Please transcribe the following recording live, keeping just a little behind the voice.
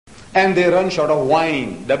And they run short of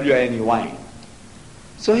wine, W-I-N-E, wine.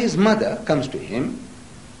 So his mother comes to him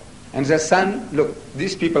and says, son, look,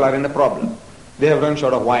 these people are in a problem. They have run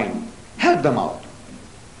short of wine. Help them out.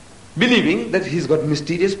 Believing that he's got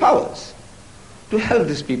mysterious powers to help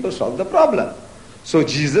these people solve the problem. So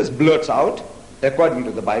Jesus blurts out, according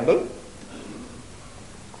to the Bible,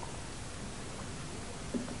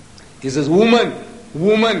 he says, woman,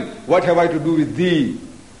 what have I to do with thee?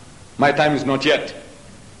 My time is not yet.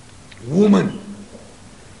 Woman.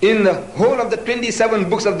 In the whole of the 27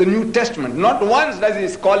 books of the New Testament, not once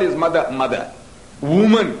does he call his mother, mother.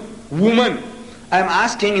 Woman. I'm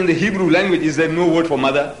asking, in the Hebrew language, is there no word for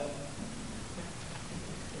mother?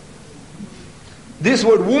 This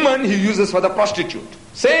word woman he uses for the prostitute.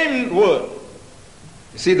 Same word.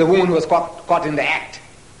 You see, the woman who was caught in the act.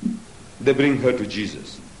 They bring her to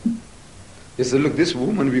Jesus. They say, look, this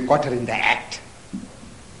woman, we caught her in the act.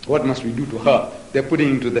 What must we do to her? They're putting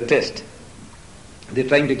him to the test. They're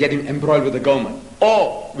trying to get him embroiled with the government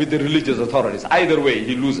or with the religious authorities. Either way,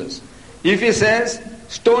 he loses. If he says,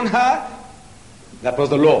 stone her, that was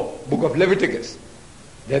the law, book of Leviticus,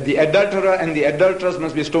 that the adulterer and the adulteress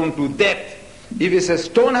must be stoned to death. If he says,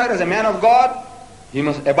 stone her as a man of God, he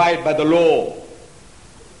must abide by the law.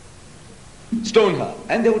 Stone her.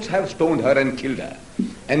 And they would have stoned her and killed her.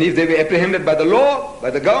 And if they were apprehended by the law, by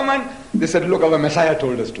the government, they said, look, our Messiah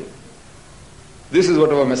told us to. This is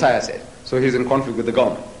what our Messiah said. So he's in conflict with the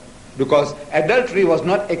government. Because adultery was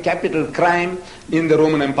not a capital crime in the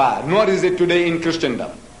Roman Empire, nor is it today in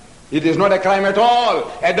Christendom. It is not a crime at all.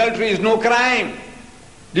 Adultery is no crime.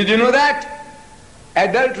 Did you know that?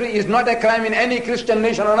 Adultery is not a crime in any Christian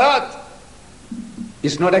nation on earth.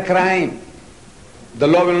 It's not a crime. The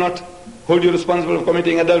law will not hold you responsible for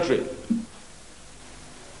committing adultery.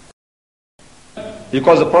 He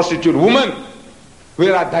calls the prostitute, woman,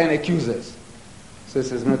 where are thine accusers? So he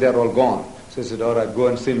says, no, they are all gone. So he said, all right, go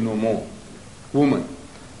and sin no more. Woman.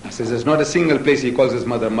 He says, there's not a single place he calls his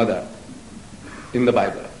mother, mother in the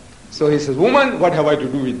Bible. So he says, woman, what have I to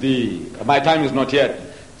do with thee? My time is not yet.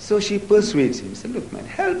 So she persuades him. He said, look, man,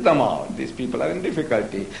 help them out. These people are in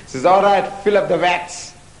difficulty. He says, all right, fill up the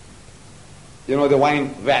vats. You know, the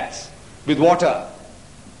wine vats with water.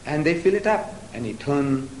 And they fill it up. And he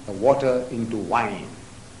turned the water into wine.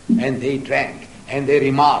 And they drank. And they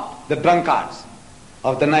remarked, the drunkards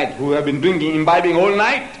of the night who have been drinking, imbibing all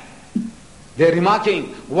night, they're remarking,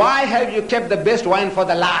 why have you kept the best wine for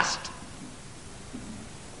the last?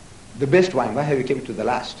 The best wine, why have you kept it to the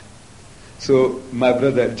last? So my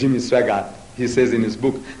brother Jimmy Swaggart, he says in his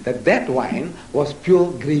book that that wine was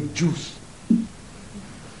pure grape juice.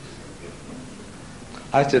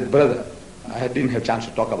 I said, brother, I didn't have a chance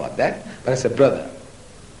to talk about that, but I said, brother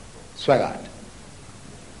Swaggart,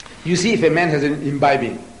 you see, if a man has been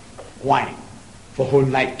imbibing wine for whole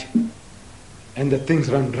night and the things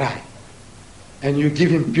run dry and you give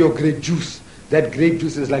him pure grape juice, that grape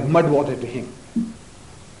juice is like mud water to him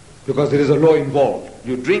because there is a law involved.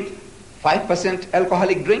 You drink 5%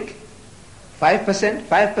 alcoholic drink,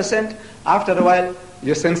 5%, after a while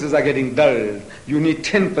your senses are getting dulled. You need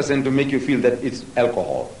 10% to make you feel that it's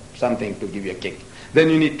alcohol, something to give you a kick. Then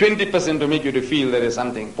you need 20% to make you to feel there is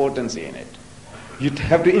something potency in it. You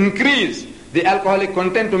have to increase the alcoholic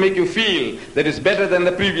content to make you feel that it's better than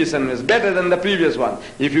the previous one, it's better than the previous one.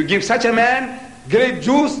 If you give such a man grape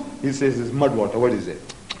juice, he says it's mud water. What is it?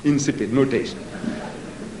 Insipid, no taste.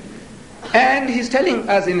 And he's telling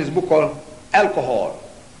us in his book called Alcohol,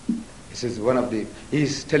 this is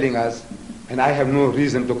he's telling us, and I have no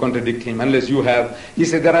reason to contradict him unless you have, he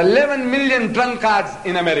said there are 11 million drunkards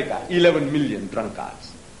in America, 11 million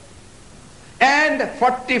drunkards. And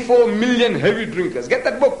 44 million heavy drinkers. Get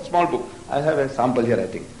that book, small book. I have a sample here, I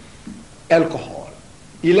think. Alcohol.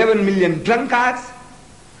 11 million drunkards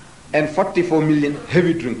and 44 million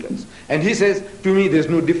heavy drinkers. And he says, to me, there's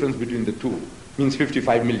no difference between the two. Means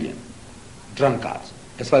 55 million drunkards,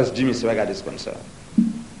 as far as Jimmy Swaggart is concerned.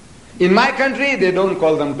 In my country, they don't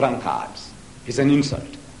call them drunkards. It's an insult.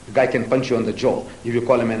 The guy can punch you on the jaw if you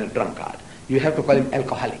call a man a drunkard. You have to call him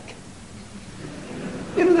alcoholic.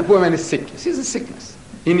 You know, the poor man is sick. It's a sickness.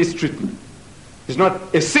 He needs treatment. It's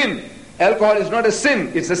not a sin. Alcohol is not a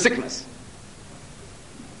sin. It's a sickness.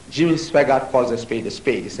 Jimmy Swaggart calls a spade a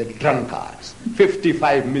spade. He said drunkards.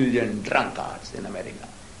 55 million drunkards in America.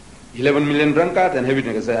 11 million drunkards and heavy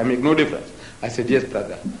drinkers. I make no difference. I said, yes,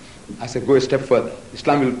 brother. I said, go a step further.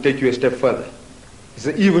 Islam will take you a step further. He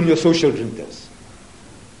said, even your social drinkers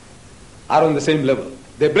are on the same level.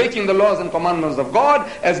 They're breaking the laws and commandments of God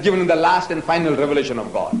as given in the last and final revelation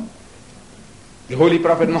of God. The Holy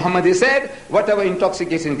Prophet Muhammad, he said, whatever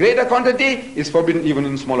intoxicates in greater quantity is forbidden even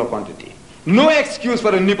in smaller quantity. No excuse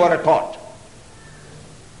for a nip or a thought.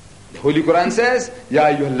 The Holy Quran says, Ya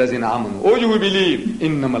ayyuhallazina amanu, O you who believe,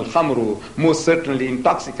 innamal khamru, most certainly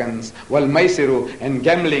intoxicants, wal maisiru, and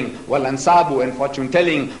gambling, wal ansabu, and fortune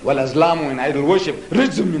telling, wal azlamu, and idol worship,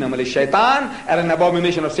 rijzum min amali shaitan, are an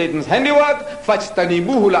abomination of Satan's handiwork,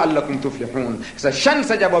 fajtanibuhu la'allakum tuflihun. It's a shun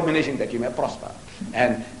such abomination that you may prosper.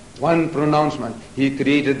 And one pronouncement, he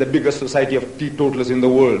created the biggest society of teetotalers in the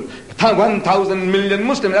world. 1,000 million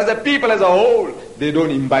Muslims, as a people as a whole, they don't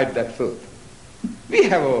imbibe that filth. We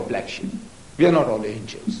have our black sheep. We are not all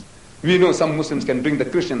angels. We know some Muslims can bring the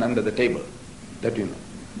Christian under the table. That you know.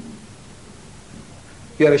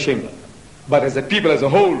 We are ashamed of it. But as a people as a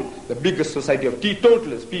whole, the biggest society of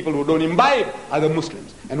teetotalers, people who don't imbibe, are the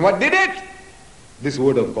Muslims. And what did it? This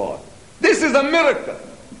word of God. This is a miracle.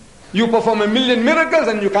 You perform 1,000,000 miracles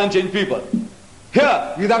and you can't change people.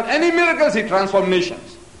 Here, without any miracles, he transformed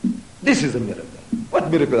nations. This is a miracle. What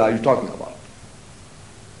miracle are you talking about?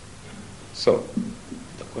 So,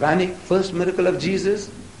 the Quranic first miracle of Jesus,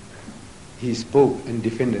 he spoke and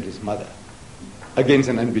defended his mother against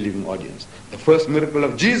an unbelieving audience. The first miracle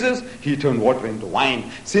of Jesus, he turned water into wine.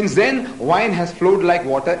 Since then, wine has flowed like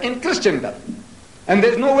water in Christendom. And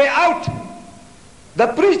there's no way out. The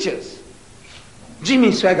preachers, Jimmy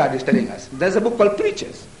Swaggart is telling us, there's a book called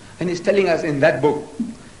Preachers, and he's telling us in that book,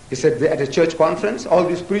 he said at a church conference, all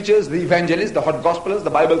these preachers, the evangelists, the hot gospelers, the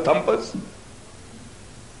Bible thumpers,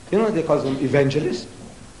 you know, they call them evangelists.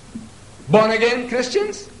 Born again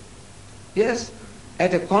Christians. Yes.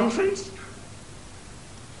 At a conference,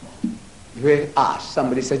 where asked,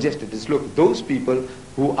 somebody suggested this, look, those people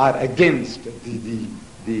who are against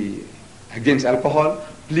against alcohol,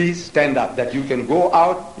 please stand up, that you can go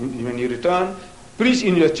out when you return, preach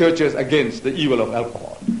in your churches against the evil of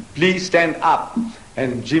alcohol. Please stand up.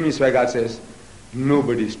 And Jimmy Swaggart says,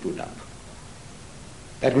 nobody stood up.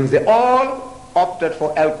 That means they all opted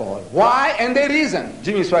for alcohol. Why? And their reason.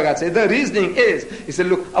 Jimmy Swaggart said, the reasoning is, he said,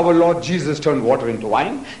 look, our Lord Jesus turned water into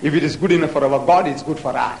wine. If it is good enough for our God, it's good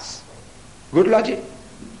for us. Good logic.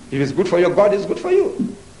 If it's good for your God, it's good for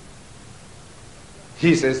you.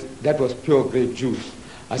 He says, that was pure grape juice.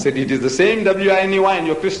 I said, it is the same wine wine,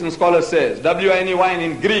 your Christian scholar says. Wine wine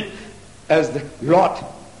in Greek as the Lot,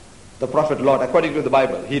 the prophet Lot, according to the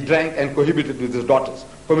Bible. He drank and cohabited with his daughters,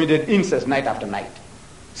 committed incest night after night.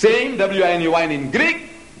 Same wine in Greek,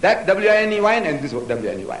 that wine and this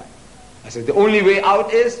wine. I said, the only way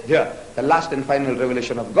out is here, the last and final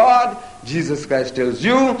revelation of God. Jesus Christ tells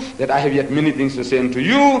you that I have yet many things to say unto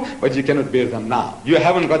you, but you cannot bear them now. You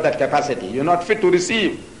haven't got that capacity. You're not fit to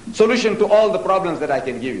receive solution to all the problems that I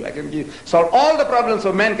can give you. I can solve all the problems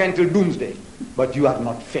of mankind till doomsday, but you are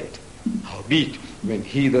not fit. Howbeit, when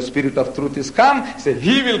he, the Spirit of truth, is come, he said,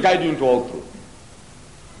 he will guide you into all truth.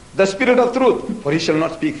 The Spirit of truth, for he shall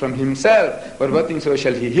not speak from himself, but what things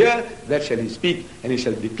shall he hear, that shall he speak, and he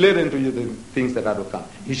shall declare unto you the things that are to come.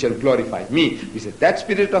 He shall glorify me. He said, that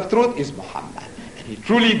Spirit of truth is Muhammad. And he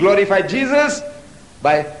truly glorified Jesus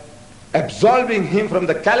by absolving him from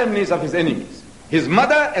the calumnies of his enemies, his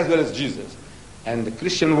mother as well as Jesus. And the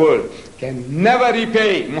Christian world can never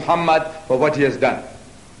repay Muhammad for what he has done.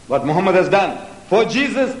 What Muhammad has done for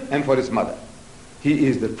Jesus and for his mother. He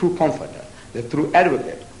is the true comforter, the true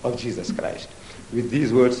advocate of Jesus Christ. With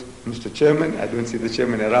these words, Mr. Chairman, I don't see the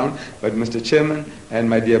chairman around, but Mr. Chairman and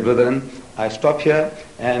my dear brethren, I stop here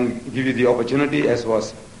and give you the opportunity, as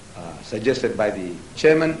was suggested by the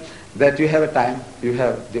chairman, that you have a time, you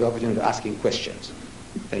have the opportunity of asking questions.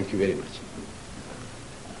 Thank you very much.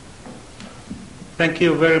 Thank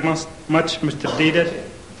you very much, Mr. Deedat,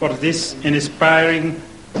 for this inspiring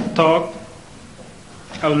talk.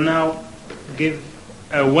 I will now give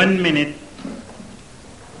a 1-minute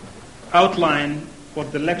outline for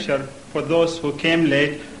the lecture for those who came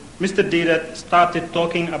late. Mr. Deedat started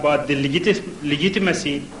talking about the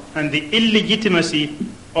legitimacy and the illegitimacy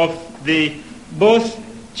of the both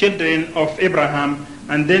children of Abraham,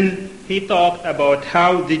 and then he talked about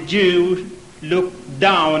how the Jews looked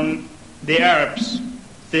down the Arabs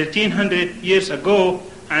 1300 years ago,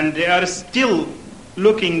 and they are still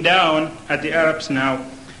looking down at the Arabs now.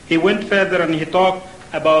 He went further and he talked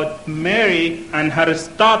about Mary and her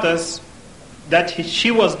status, that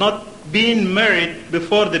she was not being married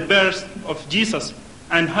before the birth of Jesus,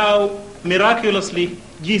 and how miraculously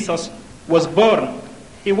Jesus was born.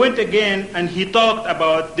 He went again and he talked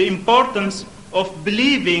about the importance of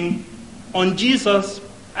believing on Jesus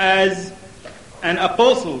as an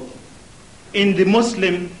apostle in the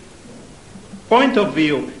Muslim point of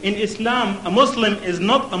view. In Islam, a Muslim is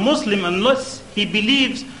not a Muslim unless he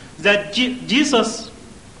believes that Jesus,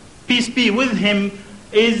 peace be with him,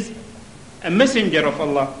 is a messenger of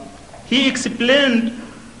Allah. he explained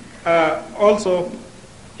also,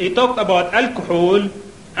 he talked about alcohol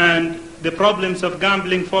and the problems of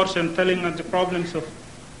gambling, fortune telling, and the problems of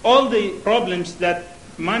all the problems that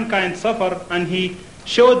mankind suffer, and he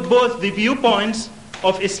showed both the viewpoints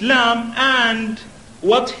of Islam and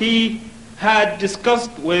what he had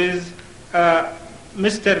discussed with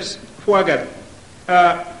Mr. Fuagar.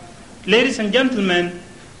 Ladies and gentlemen,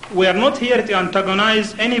 we are not here to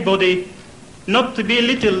antagonize anybody, not to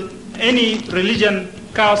belittle any religion,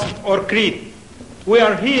 caste, or creed. We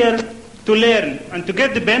are here to learn and to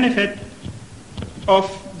get the benefit of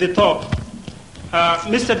the talk.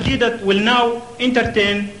 Mr. Deedat will now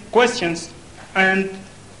entertain questions, and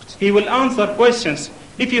he will answer questions.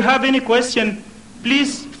 If you have any question,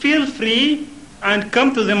 please feel free and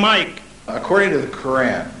come to the mic. According to the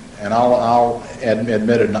Quran, and I'll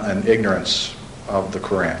admit an ignorance of the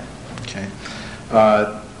Quran, okay?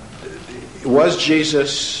 Was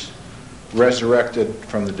Jesus resurrected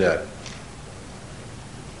from the dead?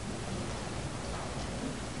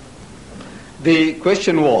 The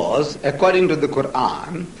question was, according to the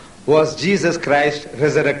Quran, was Jesus Christ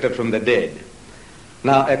resurrected from the dead?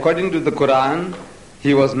 Now, according to the Quran,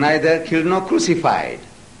 he was neither killed nor crucified.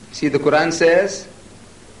 See, the Quran says,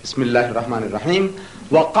 Bismillahir Rahmanir Rahim,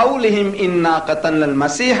 وَقَوْلِهِمْ إِنَّا قَتَلْنَا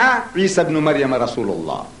الْمَسِيحَ عِيسَى بْنُ مَرْيَمَ رَسُولُ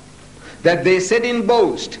اللَّهِ. That they said in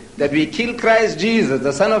boast that we killed Christ Jesus,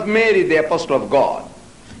 the son of Mary, the apostle of God.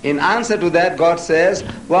 In answer to that, God says,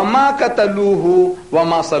 وَمَا قَتَلُوهُ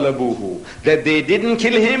وَمَا صَلَبُوهُ. That they didn't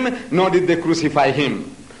kill him, nor did they crucify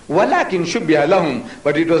him. وَلَكِنْ شُبِّهَ لَهُمْ.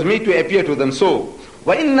 But it was made to appear to them so.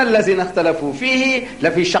 وَإِنَّ الَّذِينَ اخْتَلَفُوا فِيهِ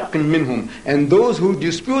لَفِي شَقٍّ مِّنْهُمْ. And those who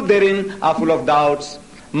dispute therein are full of doubts.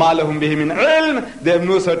 مَا لَهُمْ بِهِ مِنْ عِلْمٍ. They have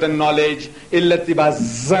no certain knowledge. إِلَّا اتِّبَاعَ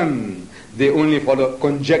الظَّنِّ. They only follow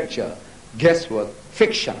conjecture, guesswork,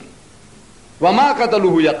 fiction. وَمَا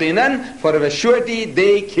قَتَلُوهُ يَقِينًا. For of a surety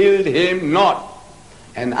they killed him not.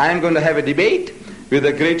 And I am going to have a debate with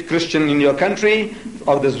a great Christian in your country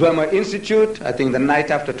of the Zwemer Institute, I think the night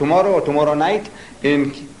after tomorrow or tomorrow night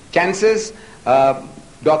in Kansas,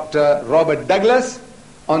 Dr. Robert Douglas,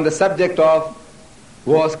 on the subject of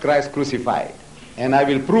was Christ crucified. And I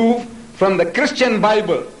will prove from the Christian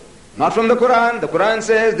Bible, not from the Quran. The Quran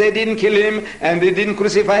says they didn't kill him and they didn't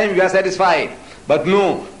crucify him, you are satisfied. But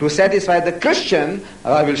no, to satisfy the Christian,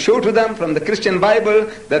 I will show to them from the Christian Bible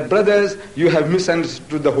that, brothers, you have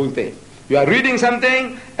misunderstood the whole thing. You are reading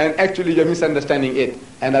something and actually you are misunderstanding it.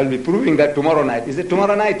 And I will be proving that tomorrow night. Is it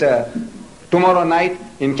tomorrow night? Tomorrow night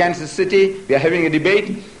in Kansas City, we are having a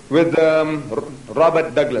debate with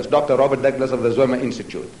Robert Douglas, Dr. Robert Douglas of the Zwemer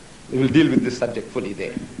Institute. We will deal with this subject fully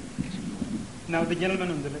there. Now the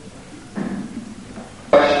gentleman on the left.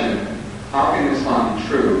 Question, how can Islam be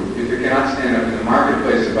true if it cannot stand up in the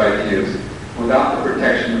marketplace of ideas without the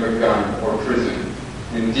protection of a gun or prison?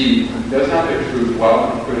 Indeed, does not the truth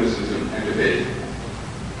welcome criticism and debate?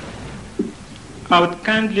 I would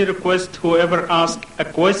kindly request whoever asks a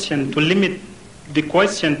question to limit the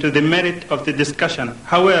question to the merit of the discussion.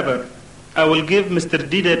 However, I will give Mr.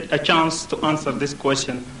 Deedat a chance to answer this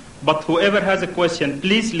question. But whoever has a question,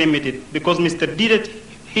 please limit it, because Mr. Deedat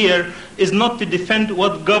here is not to defend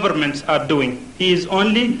what governments are doing. He is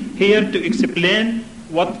only here to explain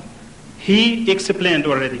what he explained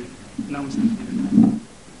already. Now, Mr. Deedat.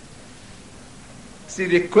 See,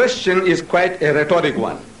 the question is quite a rhetoric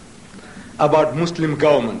one about Muslim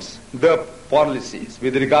governments, their policies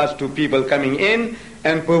with regards to people coming in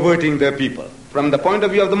and perverting their people. From the point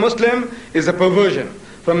of view of the Muslim, is a perversion.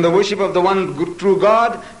 From the worship of the one true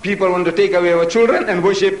God, people want to take away our children and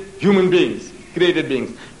worship human beings, created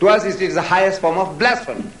beings. To us, it is the highest form of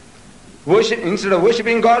blasphemy. Instead of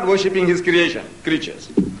worshiping God, worshiping his creatures.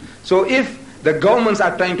 So if the governments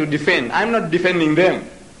are trying to defend, I'm not defending them,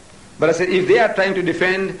 but I said if they are trying to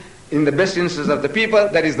defend in the best interest of the people,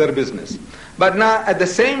 that is their business. But now, at the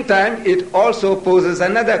same time, it also poses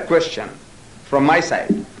another question from my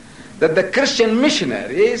side, that the Christian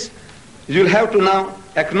missionaries, you'll have to now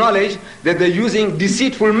acknowledge that they're using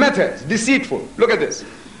deceitful methods. Deceitful. Look at this.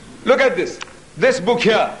 Look at this. This book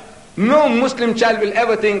here. No Muslim child will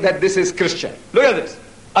ever think that this is Christian. Look at this.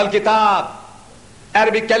 Al-Kitab.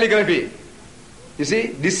 Arabic calligraphy. You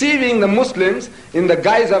see, deceiving the Muslims in the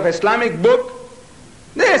guise of Islamic book.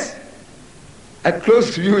 This. At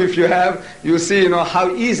close view, if you have, you see,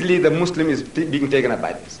 how easily the Muslim is being taken up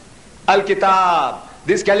by this. Al-Kitab.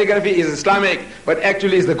 This calligraphy is Islamic, but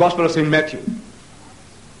actually is the Gospel of St. Matthew.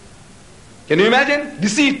 Can you imagine?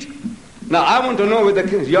 Deceit. Now, I want to know whether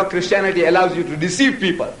your Christianity allows you to deceive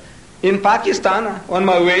people. In Pakistan, on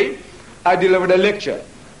my way, I delivered a lecture.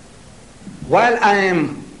 While I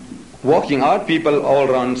am walking out, people all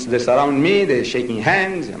around, they surround me, they're shaking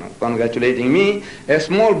hands, congratulating me. A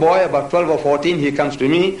small boy, about 12 or 14, he comes to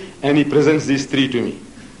me and he presents these three to me.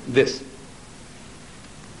 This.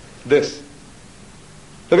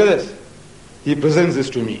 Look at this. He presents this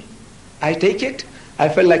to me. I take it. I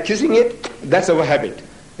felt like kissing it. That's our habit.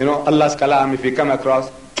 Allah's kalam, if we come across,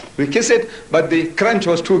 we kiss it, but the crunch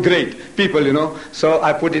was too great, people, so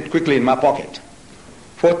I put it quickly in my pocket.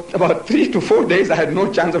 For about 3 to 4 days, I had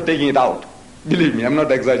no chance of taking it out. Believe me, I'm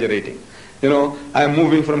not exaggerating. I'm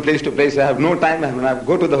moving from place to place. I have no time. When I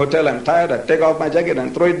go to the hotel, I'm tired. I take off my jacket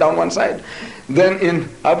and throw it down one side. Then in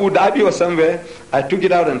Abu Dhabi or somewhere, I took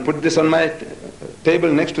it out and put this on my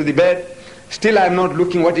table next to the bed. Still, I'm not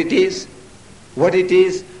looking what it is.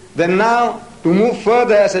 Then now, to move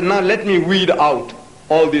further, I said, now let me weed out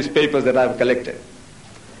all these papers that I've collected.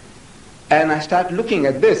 And I start looking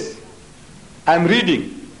at this. I'm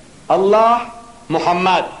reading. Allah,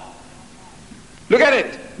 Muhammad. Look at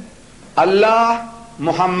it. Allah,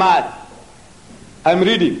 Muhammad. I'm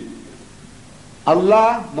reading.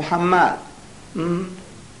 Allah, Muhammad.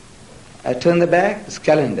 I turn the back, it's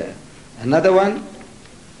calendar. Another one,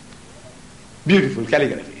 beautiful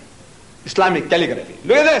calligraphy. Islamic calligraphy.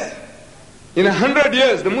 Look at this. In 100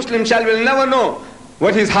 years, the Muslim child will never know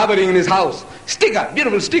what he's harboring in his house. Sticker,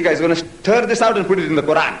 beautiful sticker. He's going to tear this out and put it in the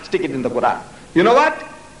Quran. Stick it in the Quran. You know what?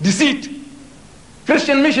 Deceit.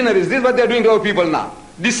 Christian missionaries, this is what they're doing to our people now.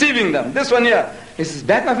 Deceiving them. This one here. He says,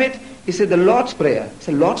 back of it, he said the Lord's Prayer. I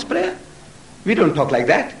said, Lord's Prayer? We don't talk like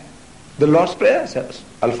that. The Lord's Prayer says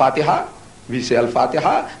Al-Fatiha. We say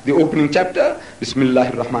Al-Fatiha, the opening chapter,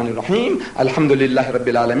 Bismillahir Rahmanir Rahim, Alhamdulillahi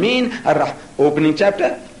Rabbil Alameen, opening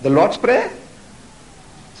chapter, the Lord's Prayer.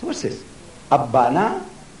 So what's this? Abbana,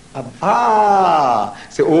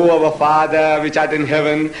 say, O our Father, which art in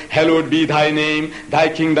heaven, hallowed be thy name, thy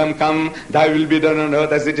kingdom come, thy will be done on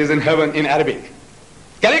earth as it is in heaven, in Arabic.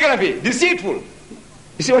 Calligraphy, deceitful.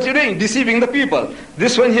 You see what you're doing? Deceiving the people.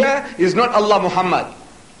 This one here is not Allah Muhammad.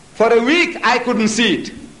 For a week, I couldn't see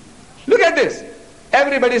it. Look at this.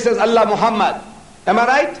 Everybody says Allah Muhammad. Am I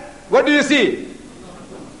right? What do you see?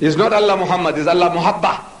 It's not Allah Muhammad, it's Allah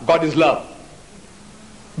Muhabba. God is love.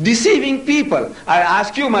 Deceiving people. I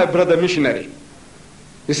ask you, my brother missionary.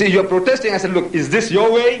 You see, you're protesting. I said, look, is this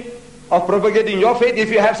your way of propagating your faith? If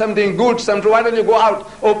you have something good, why don't you go out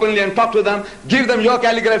openly and talk to them? Give them your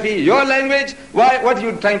calligraphy, your language. What are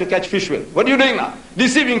you trying to catch fish with? What are you doing now?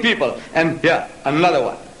 Deceiving people. And here, another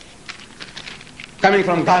one. Coming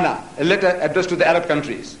from Ghana, a letter addressed to the Arab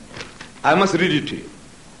countries. I must read it to you.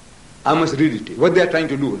 What they are trying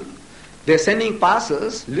to do now. They are sending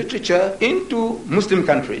passes, literature, into Muslim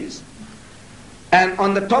countries. And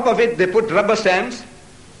on the top of it, they put rubber stamps.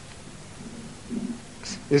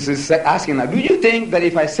 This is asking now, do you think that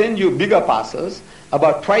if I send you bigger passes,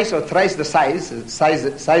 about twice or thrice the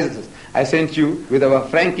sizes, I sent you with our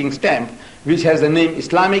franking stamp, which has the name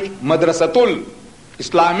Islamic Madrasatul.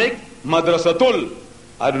 Islamic Madrasatul.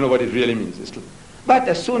 I don't know what it really means. But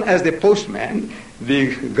as soon as the postman,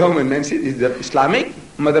 the government says the Islamic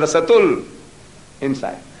Madrasatul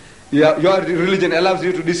inside. Your religion allows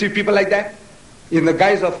you to deceive people like that? In the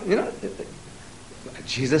guise of,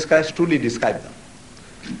 Jesus Christ truly described them.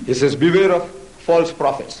 He says, beware of false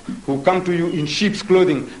prophets who come to you in sheep's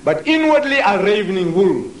clothing, but inwardly are ravening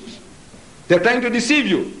wolves. They're trying to deceive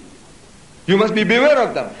you. You must be beware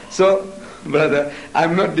of them. So, brother,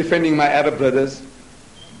 I'm not defending my Arab brothers.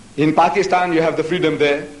 In Pakistan, you have the freedom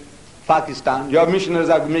there. Pakistan, your missionaries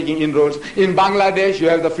are making inroads. In Bangladesh, you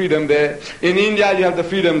have the freedom there. In India, you have the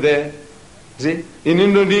freedom there. See? In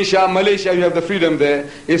Indonesia, Malaysia, you have the freedom there.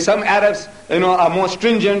 If some Arabs, are more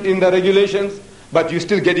stringent in the regulations, but you're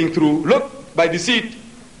still getting through. Look, by deceit,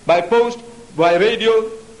 by post, by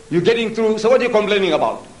radio, you're getting through. So what are you complaining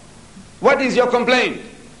about? What is your complaint?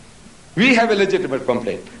 We have a legitimate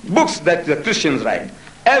complaint. Books that the Christians write.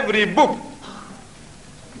 Every book.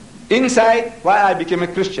 Inside, why I became a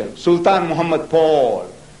Christian. Sultan Muhammad Paul.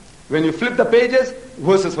 When you flip the pages,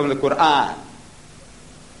 verses from the Quran.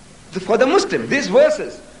 For the Muslim, these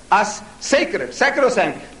verses are sacred,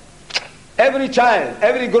 sacrosanct. Every child,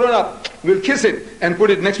 every grown-up will kiss it and put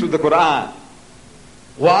it next to the Quran.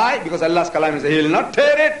 Why? Because Allah's kalam is, He will not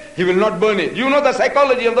tear it, He will not burn it. You know the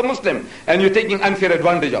psychology of the Muslim, and you're taking unfair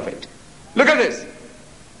advantage of it. Look at this.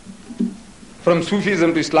 From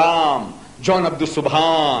Sufism to Islam, John Abdul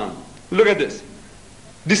Subhan. Look at this.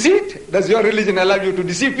 Deceit? Does your religion allow you to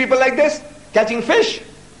deceive people like this? Catching fish?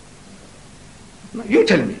 No, you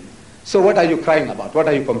tell me. So what are you crying about? What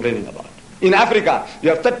are you complaining about? In Africa, you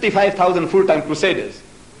have 35,000 full-time crusaders.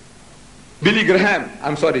 Jimmy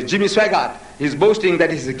Swaggart He's boasting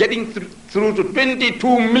that he's getting through to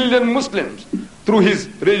 22 million Muslims through his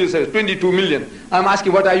radio service, 22 million. I'm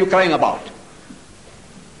asking, what are you crying about?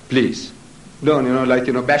 Please. Don't,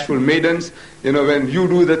 bashful maidens, when you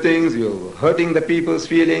do the things, you're hurting the people's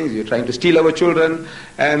feelings, you're trying to steal our children,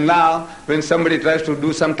 and now when somebody tries to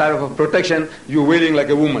do some type of protection, you're wailing like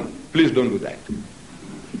a woman. Please don't do that.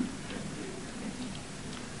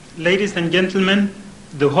 Ladies and gentlemen,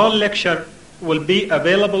 the whole lecture will be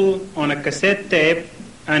available on a cassette tape,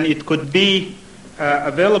 and it could be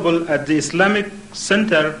available at the Islamic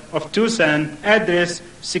Center of Tucson, address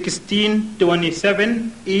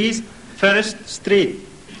 1627 East 1st Street,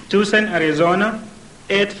 Tucson, Arizona,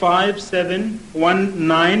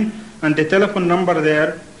 85719, and the telephone number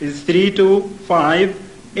there is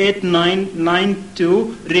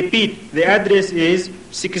 325-8992. Repeat, the address is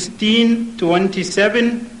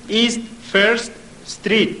 1627 East 1st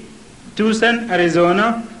Street, Tucson,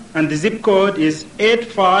 Arizona, and the zip code is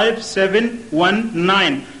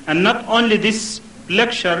 85719. And not only this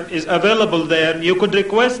lecture is available there, you could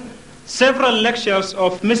request several lectures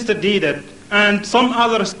of Mr. Deedat and some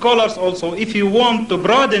other scholars also, if you want to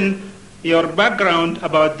broaden your background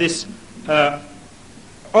about this.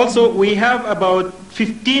 Also, we have about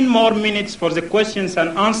 15 more minutes for the questions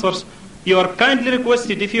and answers. You are kindly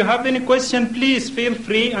requested, if you have any question, please feel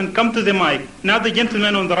free and come to the mic. Now the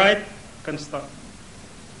gentleman on the right can start.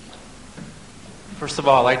 First of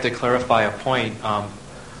all, I'd like to clarify a point.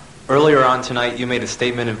 Earlier on tonight, you made a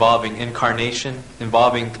statement involving incarnation,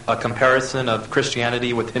 involving a comparison of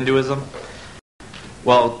Christianity with Hinduism.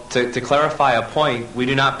 Well, to clarify a point, we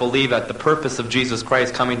do not believe that the purpose of Jesus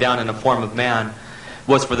Christ coming down in the form of man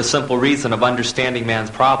was for the simple reason of understanding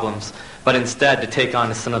man's problems, but instead to take on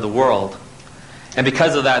the sin of the world. And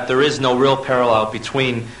because of that, there is no real parallel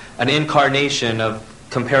between an incarnation of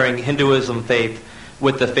comparing Hinduism faith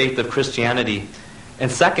with the faith of Christianity.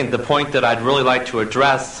 And second, the point that I'd really like to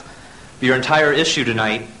address, your entire issue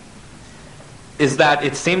tonight, is that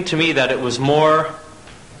it seemed to me that it was more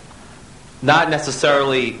not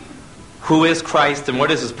necessarily who is Christ and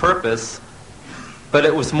what is his purpose, but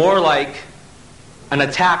it was more like an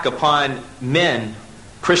attack upon men,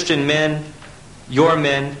 Christian men, your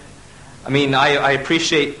men. I mean, I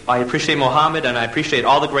appreciate Muhammad and I appreciate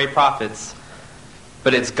all the great prophets,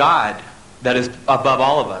 but it's God that is above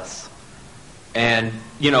all of us. And,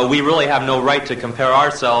 we really have no right to compare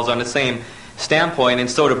ourselves on the same standpoint. And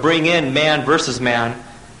so to bring in man versus man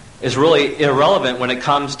is really irrelevant when it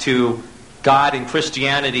comes to God and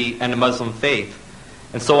Christianity and the Muslim faith.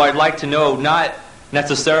 And so I'd like to know not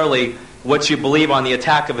necessarily what you believe on the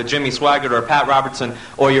attack of a Jimmy Swaggart or a Pat Robertson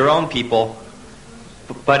or your own people,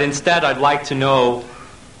 but instead I'd like to know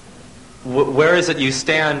where is it you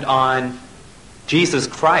stand on Jesus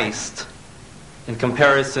Christ in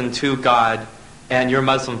comparison to God and your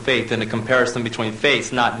Muslim faith, and a comparison between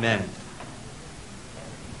faiths, not men.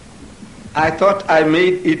 I thought I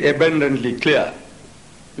made it abundantly clear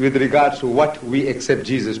with regards to what we accept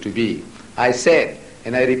Jesus to be. I said,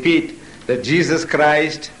 and I repeat, that Jesus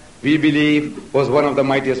Christ, we believe, was one of the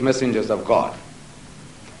mightiest messengers of God.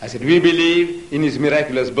 I said, we believe in his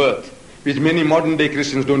miraculous birth, which many modern day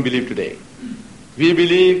Christians don't believe today. We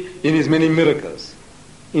believe in his many miracles,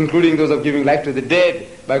 including those of giving life to the dead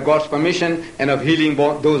by God's permission, and of healing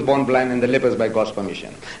those born blind and the lepers by God's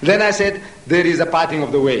permission. Then I said, there is a parting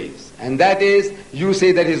of the ways. And that is, you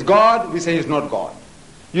say that he's God, we say he's not God.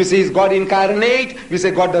 You say he's God incarnate, we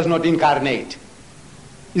say God does not incarnate.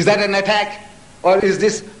 Is that an attack? Or is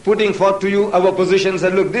this putting forth to you our positions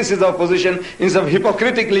and look, this is our position, instead of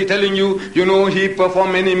hypocritically telling you, he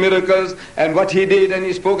performed many miracles and what he did and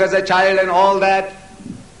he spoke as a child and all that,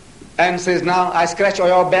 and says, now I scratch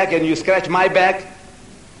your back and you scratch my back.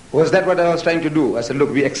 Was that what I was trying to do? I said, look,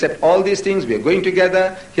 we accept all these things, we are going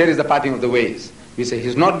together, here is the parting of the ways. We say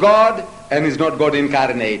he's not God and he's not God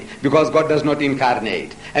incarnate, because God does not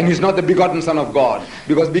incarnate. And he's not the begotten Son of God,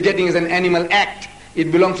 because begetting is an animal act.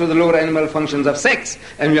 It belongs to the lower animal functions of sex,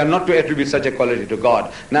 and we are not to attribute such a quality to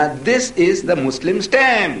God. Now this is the Muslim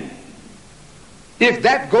stand. If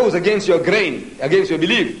that goes against your grain, against your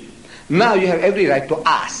belief, now you have every right to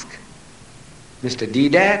ask, Mr.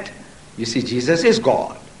 Deedat, you see Jesus is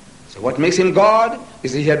God. So what makes him God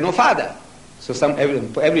is he had no father. So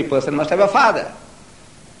every person must have a father.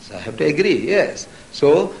 So I have to agree, yes.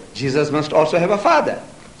 So Jesus must also have a father.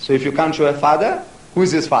 So if you can't show a father, who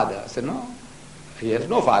is his father? I said, no, he has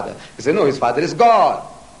no father. He said, no, his father is God.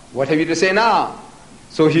 What have you to say now?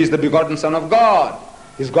 So he is the begotten Son of God.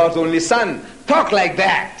 He's God's only Son. Talk like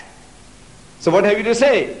that. So what have you to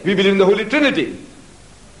say? We believe in the Holy Trinity.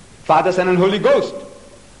 Father, Son, and Holy Ghost.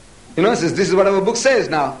 Says, this is what our book says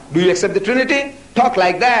now. Do you accept the Trinity? Talk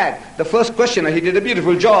like that. The first questioner, he did a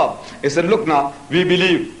beautiful job. He said, look now, we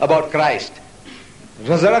believe about Christ.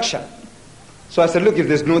 Resurrection. So I said, look, if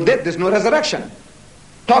there's no death, there's no resurrection.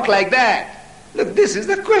 Talk like that. Look, this is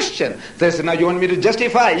the question. They said, now you want me to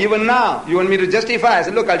justify, even now, you want me to justify. I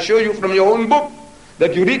said, look, I'll show you from your own book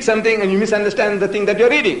that you read something and you misunderstand the thing that you're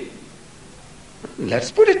reading. Let's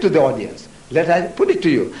put it to the audience. Let I put it to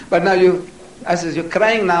you. But now I said, you're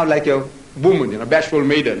crying now like a woman, bashful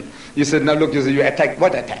maiden. You said, now look, you attack.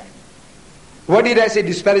 What attack? What did I say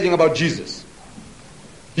disparaging about Jesus?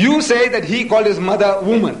 You say that he called his mother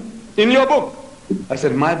woman in your book. I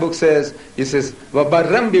said, my book says, he says,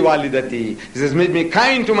 وَبَرَّمْ بِوَالِدَتِي. He says, made me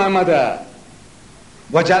kind to my mother.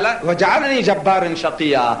 وَجَعَلَنِي جَبَّارًا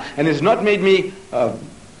شَقِيًّا. And it's not made me,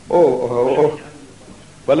 وَلَمْ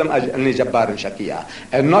أَجْعَلْنِي جَبَّارًا شَقِيًّا.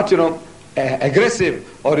 And not, aggressive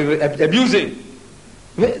or abusing.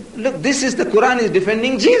 Look, this is the Quran is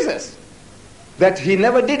defending Jesus. That he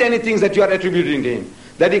never did anything that you are attributing to him.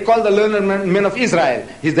 That he called the learned men of Israel.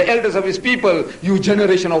 He's the elders of his people. You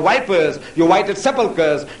generation of vipers, you whited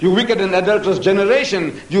sepulchres, you wicked and adulterous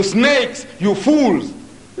generation, you snakes, you fools.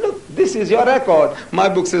 Look, this is your record. My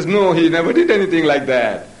book says, no, he never did anything like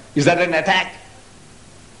that. Is that an attack?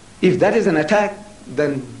 If that is an attack,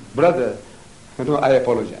 then, brother, I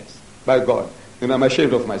apologize. By God, I'm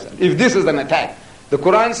ashamed of myself. If this is an attack, the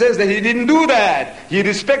Quran says that he didn't do that. He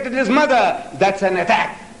respected his mother. That's an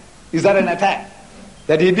attack. Is that an attack?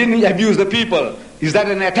 That he didn't abuse the people. Is that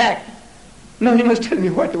an attack? No, you must tell me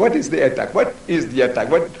what is the attack? What is the attack?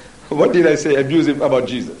 What did I say abusive about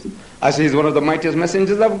Jesus? I say he's one of the mightiest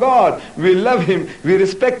messengers of God. We love him, we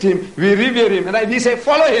respect him, we revere him. And we say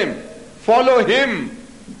follow him. Follow him.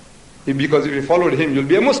 Because if you followed him, you'll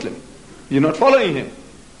be a Muslim. You're not following him.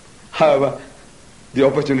 However, the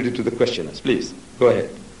opportunity to the questioners. Please, go ahead.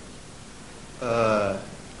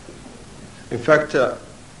 In fact,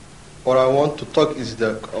 what I want to talk is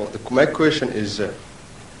my question is,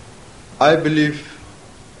 I believe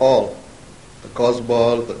all, the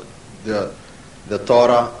Gospel, the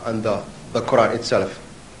Torah, and the Quran itself.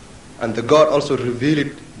 And the God also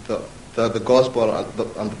revealed the Gospel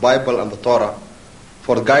and the Bible and the Torah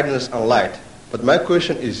for guidance and light. But my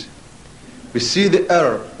question is, we see the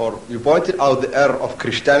error, or you pointed out the error of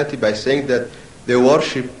Christianity by saying that they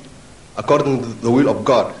worship according to the will of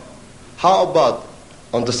God. How about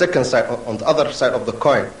on the second side, on the other side of the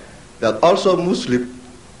coin, that also Muslims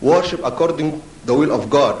worship according to the will of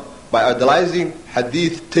God by idolizing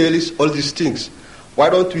hadith, tales, all these things? Why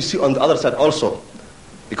don't we see on the other side also?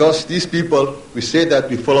 Because these people, we say that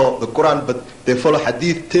we follow the Quran, but they follow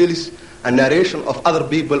hadith, tales, and narration of other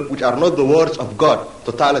people which are not the words of God,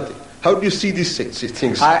 totality. How do you see these things?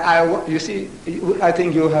 You see, I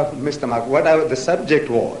think you have missed the mark. What the subject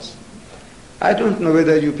was, I don't know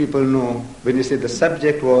whether you people know, when you say the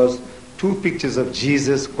subject was 2 pictures of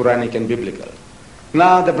Jesus, Quranic and biblical.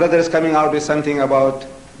 Now the brother is coming out with something about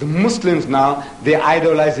the Muslims now, they're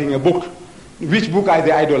idolizing a book. Which book are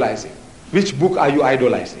they idolizing? Which book are you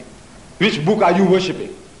idolizing? Which book are you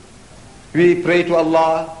worshipping? We pray to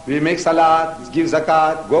Allah, we make salat, give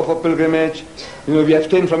zakat, go for pilgrimage, we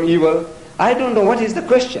abstain from evil. I don't know what is the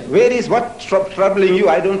question. Where is what troubling you?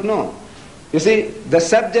 I don't know. You see, the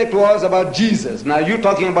subject was about Jesus. Now you're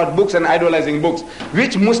talking about books and idolizing books.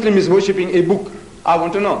 Which Muslim is worshipping a book? I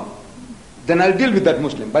want to know. Then I'll deal with that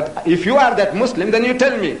Muslim. But if you are that Muslim, then you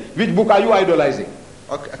tell me, which book are you idolizing?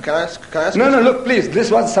 Okay, can I ask? No, look, please. This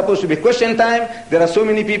was supposed to be question time. There are so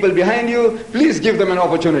many people behind you. Please give them an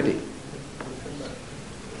opportunity.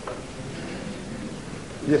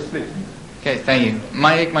 Yes, please. Okay, thank you.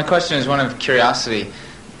 My question is one of curiosity.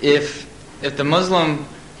 If the Muslim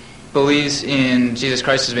believes in Jesus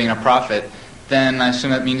Christ as being a prophet, then I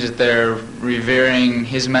assume that means that they're revering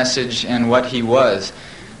his message and what he was.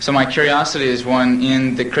 So my curiosity is one,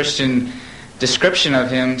 in the Christian description of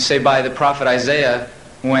him, say by the prophet Isaiah,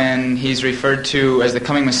 when he's referred to as the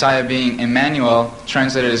coming Messiah being Emmanuel,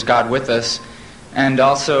 translated as God with us, and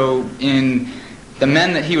also in the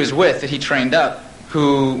men that he was with, that he trained up,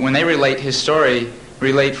 who, when they relate his story,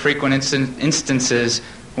 relate frequent instances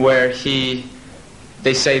where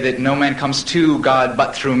they say that no man comes to God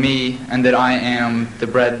but through me, and that I am the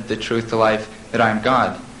bread, the truth, the life, that I am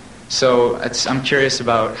God. So I'm curious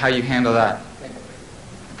about how you handle that.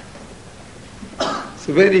 It's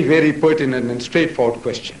a very, very pertinent and straightforward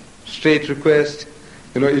question. Straight request,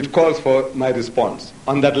 it calls for my response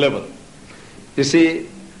on that level. You see,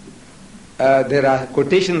 there are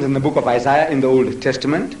quotations in the book of Isaiah in the Old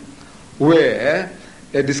Testament where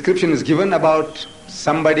a description is given about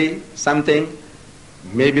somebody, something,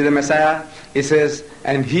 maybe the Messiah. It says,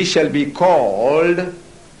 and he shall be called,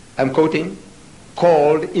 I'm quoting,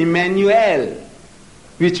 called Emmanuel,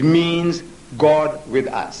 which means God with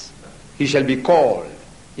us. He shall be called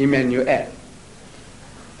Emmanuel.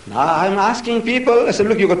 Now I'm asking people, I said,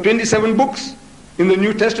 look, you've got 27 books in the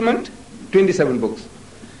New Testament, 27 books.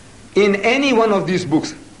 In any one of these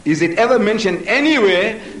books, is it ever mentioned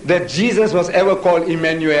anywhere that Jesus was ever called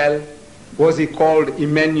Emmanuel? Was he called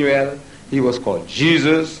Emmanuel? He was called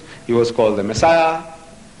Jesus. He was called the Messiah.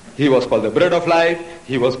 He was called the bread of life.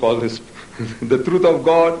 He was called the truth of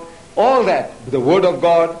God. All that, the word of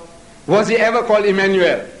God. Was he ever called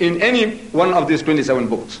Emmanuel in any one of these 27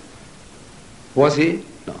 books? Was he?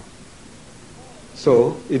 No.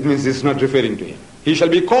 So it means it's not referring to him. He shall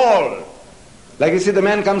be called. Like you see, the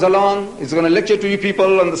man comes along, he's going to lecture to you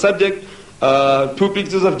people on the subject, 2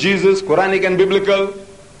 pictures of Jesus, Quranic and biblical,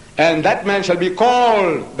 and that man shall be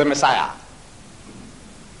called the Messiah.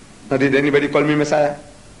 Now, did anybody call me Messiah?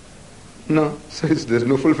 No. So there's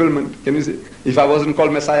no fulfillment. Can you see? If I wasn't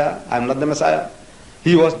called Messiah, I'm not the Messiah.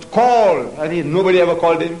 He was called, and nobody ever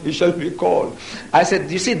called him. He shall be called. I said,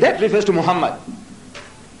 you see, that refers to Muhammad.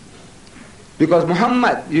 Because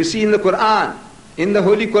Muhammad, you see in the Quran, in the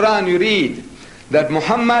Holy Quran you read that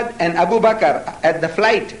Muhammad and Abu Bakr at the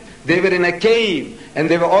flight, they were in a cave and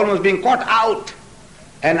they were almost being caught out.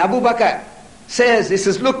 And Abu Bakr says, he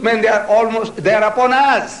says, look man, they are upon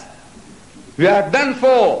us. We are done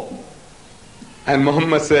for. And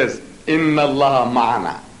Muhammad says, Inna Allah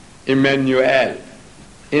ma'ana, Emmanuel.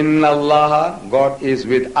 Inna Allah, God is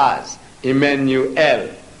with us, Emmanuel.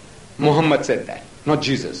 Muhammad said that, not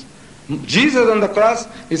Jesus. Jesus on the cross,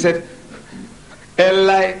 he said,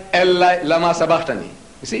 Eli, Eli, lama sabachthani.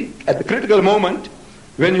 You see, at the critical moment,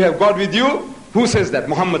 when you have God with you, who says that?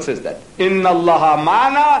 Muhammad says that. Inna Allah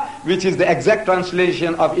ma'ana, which is the exact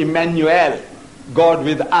translation of Emmanuel, God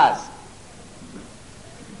with us.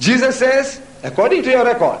 Jesus says, according to your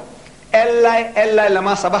record, Eli, Eli,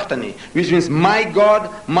 lama sabachthani, which means, my God,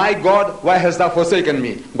 why hast thou forsaken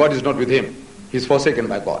me? God is not with him. He's forsaken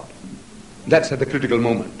by God. That's at the critical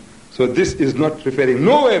moment. So this is not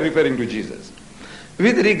nowhere referring to Jesus.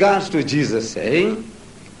 With regards to Jesus saying,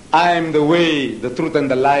 I am the way, the truth, and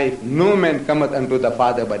the life. No man cometh unto the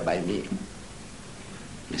Father but by me.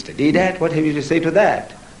 Mr. Deedat, what have you to say to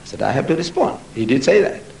that? I said, I have to respond. He did say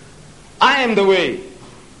that. I am the way.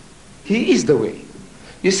 He is the way.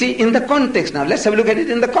 You see, in the context now, let's have a look at it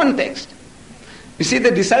in the context. You see,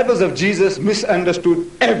 the disciples of Jesus misunderstood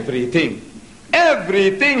everything.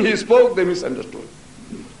 Everything he spoke, they misunderstood.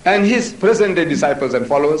 And his present-day disciples and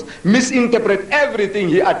followers misinterpret everything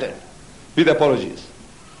he uttered with apologies.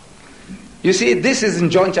 You see, this is in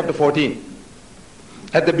John chapter 14.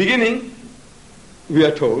 At the beginning, we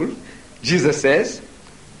are told, Jesus says,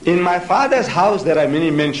 in my Father's house there are many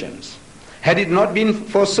mansions. Had it not been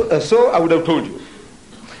for so, I would have told you.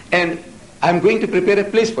 And I'm going to prepare a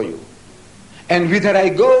place for you. And whither I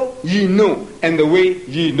go, ye know, and the way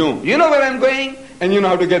ye know. You know where I'm going, and you know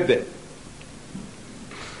how to get there.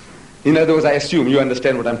 In other words, I assume you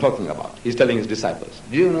understand what I'm talking about. He's telling his disciples,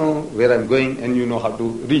 you know where I'm going and you know how to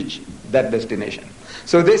reach that destination.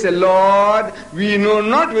 So they say, Lord, we know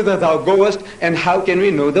not whither thou goest, and how can we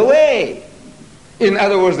know the way? In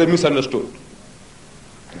other words, they misunderstood.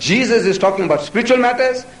 Jesus is talking about spiritual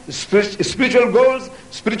matters, spiritual goals,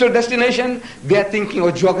 spiritual destination. They are thinking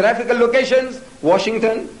of geographical locations,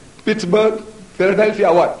 Washington, Pittsburgh,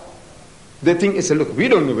 Philadelphia, what? They think, it's look, we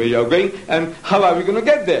don't know where you are going, and how are we going to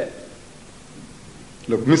get there?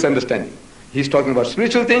 Look, misunderstanding. He's talking about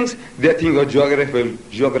spiritual things, they're thinking of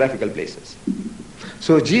geographical places.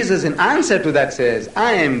 So Jesus in answer to that says,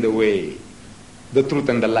 I am the way, the truth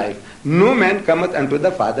and the life. No man cometh unto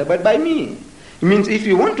the Father but by me. It means if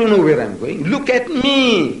you want to know where I'm going, look at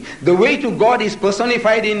me. The way to God is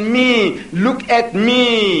personified in me. Look at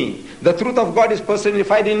me. The truth of God is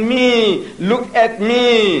personified in me. Look at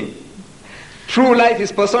me. True life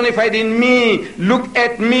is personified in me. Look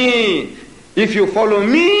at me. If you follow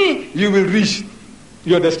me, you will reach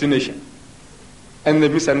your destination. And they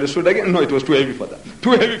misunderstood again. No, it was too heavy for them.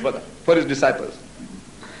 Too heavy for them, for his disciples.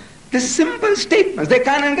 The simple statements, they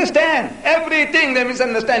can't understand. Everything they're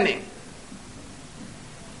misunderstanding.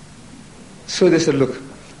 So they said, look,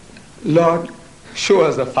 Lord, show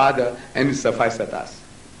us the Father and it suffices us.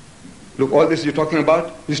 Look, all this you're talking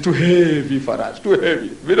about is too heavy for us, too heavy.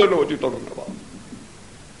 We don't know what you're talking about.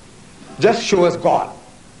 Just show us God.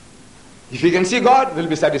 If we can see God, we'll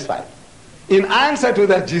be satisfied. In answer to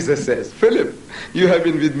that, Jesus says, Philip, you have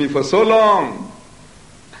been with me for so long.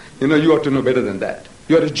 You know, you ought to know better than that.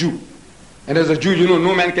 You are a Jew. And as a Jew, you know,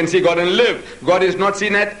 no man can see God and live. God is not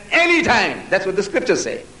seen at any time. That's what the scriptures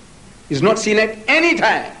say. He's not seen at any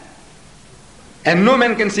time. And no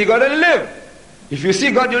man can see God and live. If you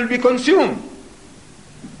see God, you will be consumed.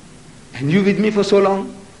 And you with me for so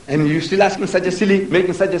long, and you still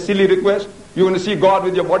making such a silly request. You want to see God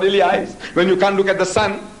with your bodily eyes when you can't look at the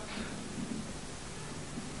sun.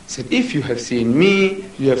 He said, if you have seen me,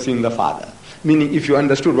 you have seen the Father. Meaning, if you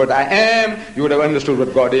understood what I am, you would have understood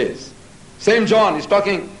what God is. Same John is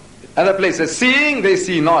talking other places. Seeing, they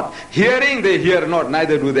see not. Hearing, they hear not.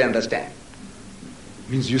 Neither do they understand.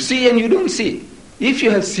 Means you see and you don't see. If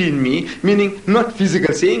you have seen me, meaning not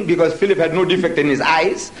physical seeing, because Philip had no defect in his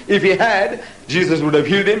eyes. If he had, Jesus would have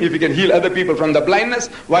healed him. If he can heal other people from the blindness,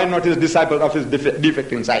 why not his disciple of his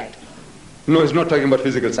defect in sight? No, he's not talking about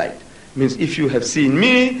physical sight. Means if you have seen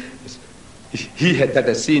me, that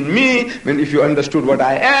has seen me, and if you understood what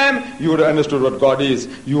I am, you would have understood what God is.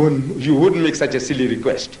 You wouldn't make such a silly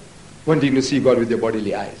request, wanting to see God with your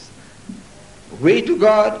bodily eyes. Way to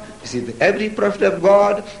God, you see, every prophet of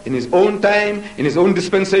God, in his own time, in his own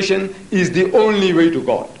dispensation, is the only way to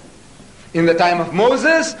God. In the time of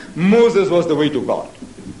Moses, Moses was the way to God.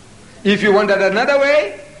 If you wanted another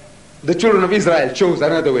way, the children of Israel chose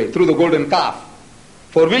another way, through the golden calf,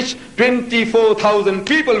 for which 24,000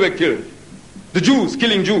 people were killed. The Jews,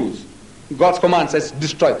 killing Jews. God's command says,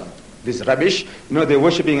 destroy them. This rubbish, they're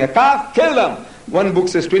worshipping a calf, kill them. One book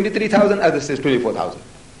says 23,000, other says 24,000.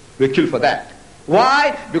 We're killed for that.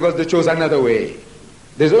 Why? Because they chose another way.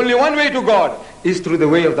 There's only one way to God, is through the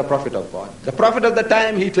way of the prophet of God. The prophet of the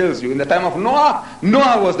time, he tells you, in the time of Noah,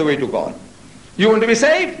 Noah was the way to God. You want to be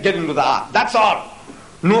saved? Get into the ark. That's all.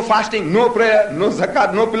 No fasting, no prayer, no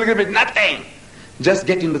zakat, no pilgrimage, nothing. Just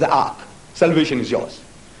get into the ark. Salvation is yours.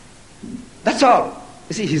 That's all.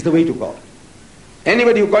 You see, he's the way to God.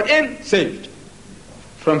 Anybody who got in, saved.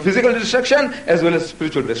 From physical destruction as well as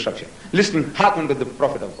spiritual destruction. Listen, hearken to the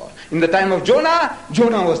prophet of God. In the time of Jonah,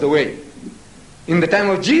 Jonah was the way. In the time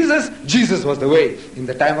of Jesus, Jesus was the way. In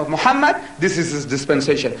the time of Muhammad, this is his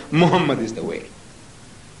dispensation. Muhammad is the way.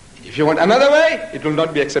 If you want another way, it will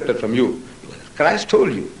not be accepted from you. Christ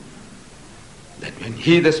told you that when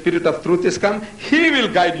he, the Spirit of truth, is come, he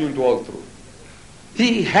will guide you into all truth.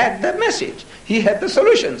 He had the message. He had the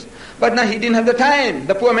solutions. But now he didn't have the time.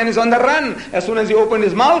 The poor man is on the run. As soon as he opened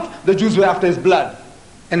his mouth, the Jews were after his blood.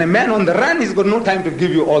 And a man on the run, he's got no time to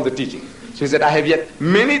give you all the teaching. So he said, I have yet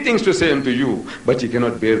many things to say unto you, but you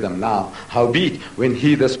cannot bear them now. Howbeit, when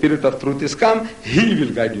he, the Spirit of truth, is come, he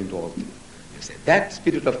will guide you into all truth. He said, that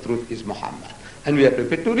Spirit of truth is Muhammad. And we are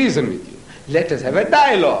prepared to reason with you. Let us have a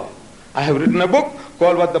dialogue. I have written a book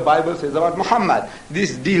called What the Bible Says About Muhammad.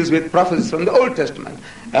 This deals with prophecies from the Old Testament.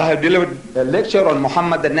 I have delivered a lecture on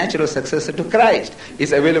Muhammad, the natural successor to Christ.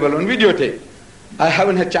 It's available on videotape. I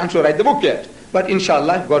haven't had a chance to write the book yet. But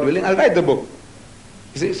inshallah, God willing, I'll write the book.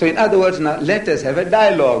 You see? So in other words, now let us have a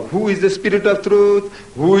dialogue. Who is the Spirit of truth?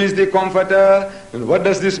 Who is the Comforter? And what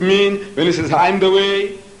does this mean when he says, I'm the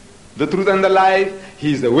way, the truth and the life?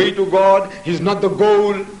 He is the way to God. He's not the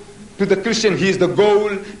goal. To the Christian, he is the goal.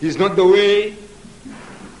 He is not the way.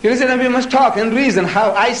 You see, we must talk and reason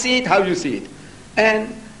how I see it, how you see it.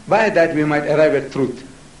 And by that we might arrive at truth.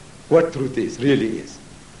 What truth is, really is.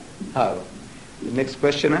 How? The next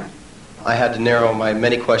questioner. I had to narrow my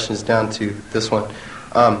many questions down to this one.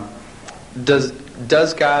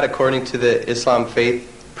 Does God, according to the Islam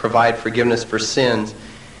faith, provide forgiveness for sins?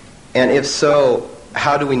 And if so,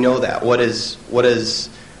 how do we know that? What is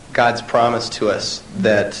God's promise to us?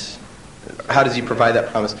 How does he provide that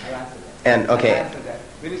promise? And okay.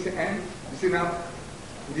 When you say and, you see now,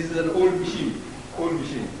 this is an old machine.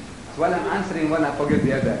 So while I'm answering one, I forget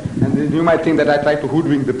the other. And then you might think that I try to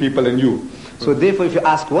hoodwink the people and you. So therefore, if you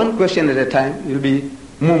ask one question at a time, you'll be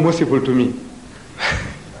more merciful to me.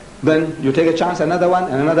 Then you take a chance, another one,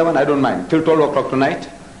 and another one, I don't mind. Till 12 o'clock tonight,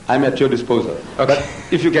 I'm at your disposal. Okay. But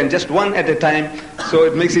if you can, just one at a time, so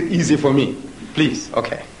it makes it easy for me. Please.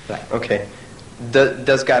 Okay. Right. Okay.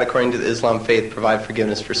 Does God, according to the Islam faith, provide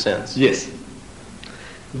forgiveness for sins? Yes.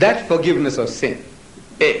 That forgiveness of sin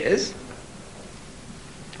is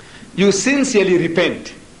you sincerely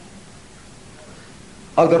repent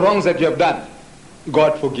of the wrongs that you have done.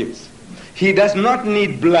 God forgives. He does not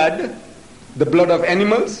need blood, the blood of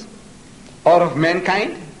animals or of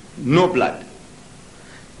mankind, no blood.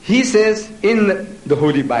 He says in the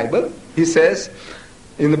Holy Bible, he says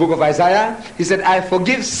in the book of Isaiah, he said, I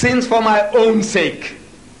forgive sins for my own sake,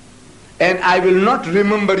 and I will not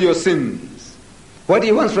remember your sins. What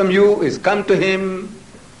he wants from you is come to him,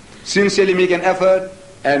 sincerely make an effort,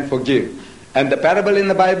 and forgive. And the parable in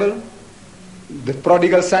the Bible, The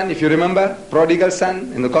prodigal son, if you remember, prodigal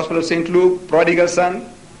son, in the Gospel of St. Luke, prodigal son.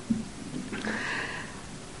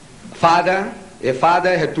 A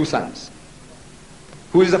father had two sons.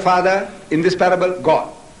 Who is the father in this parable?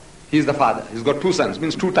 God. He is the father. He's got two sons,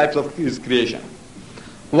 means two types of his creation.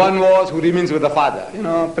 One was who remains with the father,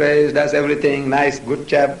 prays, does everything, nice, good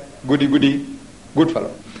chap, goody, good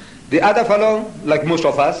fellow. The other fellow, like most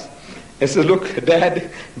of us, he says, look, Dad,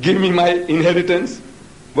 give me my inheritance,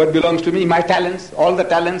 what belongs to me, my talents, all the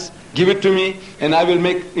talents, give it to me, and I will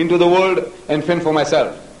make into the world and fend for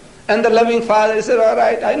myself. And the loving father said, all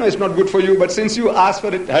right, I know it's not good for you, but since you asked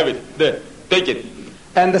for it, have it, there, take it.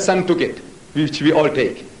 And the son took it, which we all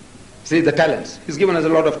take. See, the talents. He's given us a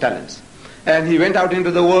lot of talents. And he went out into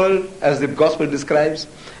the world, as the gospel describes,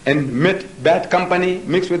 and met bad company,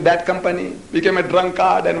 mixed with bad company, became a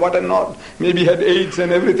drunkard and what and not. Maybe had AIDS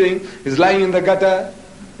and everything. He's lying in the gutter,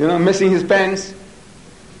 messing his pants.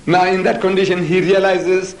 Now in that condition, he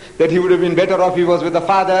realizes that he would have been better off if he was with the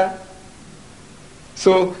father.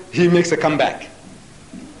 So he makes a comeback.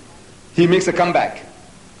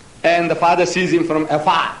 And the father sees him from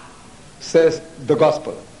afar, says the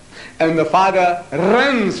gospel. And the father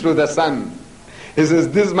runs to the son. He says,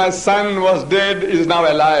 this my son was dead, is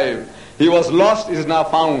now alive. He was lost, is now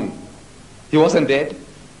found. He wasn't dead.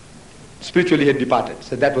 Spiritually he had departed.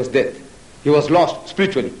 So that was death. He was lost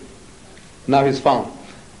spiritually. Now he's found.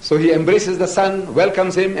 So he embraces the son,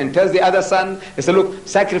 welcomes him, and tells the other son, he said, look,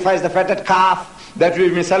 sacrifice the fatted calf, that we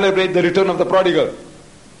may celebrate the return of the prodigal.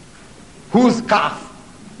 Whose calf?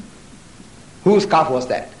 Whose calf was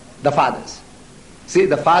that? The father's. See,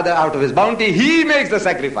 the father, out of his bounty, he makes the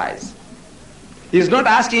sacrifice. He's not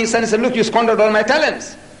asking his son, he said, look, you squandered all my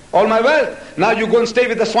talents, all my wealth. Now you go and stay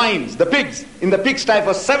with the swines, the pigs, in the pigsty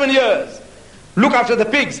for 7 years. Look after the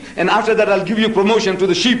pigs, and after that I'll give you promotion to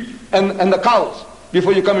the sheep and the cows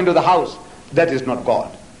before you come into the house. That is not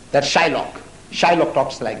God. That's Shylock. Shylock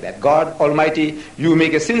talks like that. God Almighty, you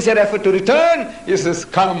make a sincere effort to return. He says,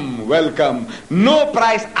 come, welcome. No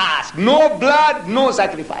price asked, no blood, no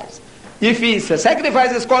sacrifice. If his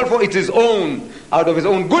sacrifice is called for, it's his own. Out of his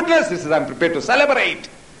own goodness, he says, I'm prepared to celebrate.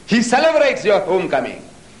 He celebrates your homecoming.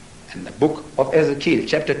 And the book of Ezekiel,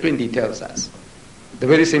 chapter 20, tells us the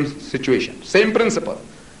very same situation, same principle.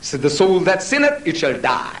 It says, the soul that sinneth, it shall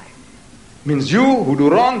die. Means you who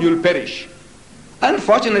do wrong, you'll perish.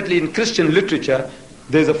 Unfortunately, in Christian literature,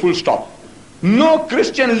 there's a full stop. No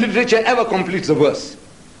Christian literature ever completes a verse.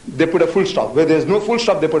 They put a full stop. Where there's no full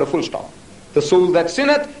stop, they put a full stop. The soul that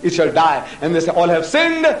sinneth, it shall die. And they say, all have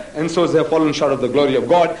sinned, and so they have fallen short of the glory of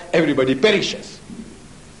God. Everybody perishes.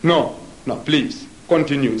 No, please,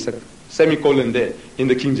 continue. It's a semicolon there in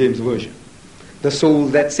the King James Version. The soul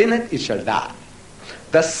that sinneth, it shall die.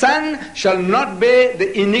 The son shall not bear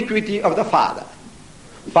the iniquity of the father.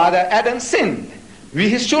 Father Adam sinned. We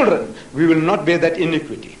his children, we will not bear that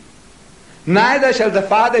iniquity. Neither shall the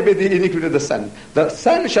father bear the iniquity of the son. The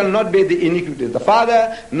son shall not bear the iniquity of the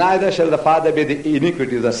father, neither shall the father bear the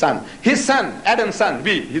iniquity of the son. His son, Adam's son,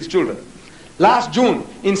 we, his children. Last June,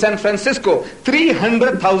 in San Francisco,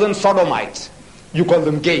 300,000 sodomites, you call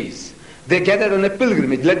them gays, they gathered on a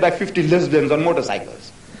pilgrimage led by 50 lesbians on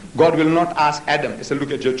motorcycles. God will not ask Adam, he said,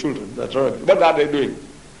 look at your children. That's right. What are they doing?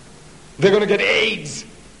 They're going to get AIDS.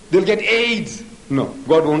 They'll get AIDS. No,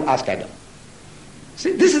 God won't ask Adam.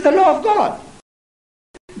 See, this is the law of God.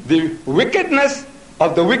 The wickedness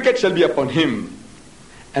of the wicked shall be upon him,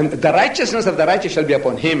 and the righteousness of the righteous shall be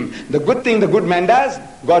upon him. The good thing the good man does,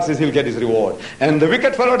 God says he'll get his reward. And the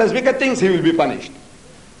wicked fellow does wicked things, he will be punished.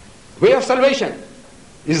 Way of salvation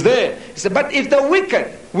is there. He said, but if the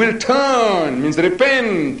wicked will turn, means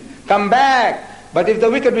repent, come back. But if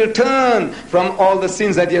the wicked will turn from all the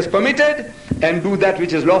sins that he has committed and do that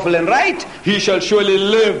which is lawful and right, he shall surely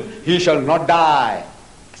live, he shall not die.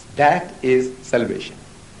 That is salvation.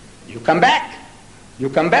 You come back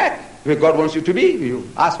where God wants you to be. You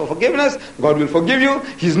ask for forgiveness, God will forgive you.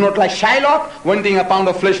 He's not like Shylock wanting a pound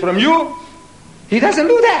of flesh from you. He doesn't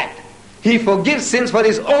do that. He forgives sins for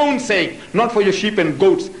his own sake, not for your sheep and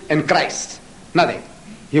goats and Christ. Nothing.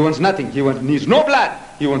 He wants nothing. He needs no blood.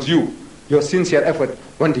 He wants you. Your sincere effort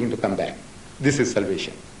wanting to come back. This is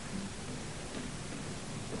salvation.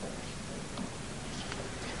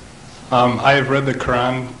 I have read the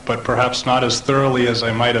Quran, but perhaps not as thoroughly as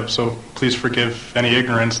I might have, so please forgive any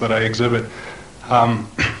ignorance that I exhibit.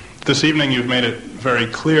 This evening you've made it very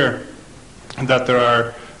clear that there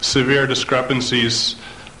are severe discrepancies,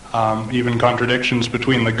 even contradictions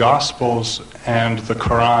between the Gospels and the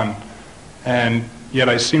Quran. And yet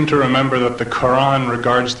I seem to remember that the Quran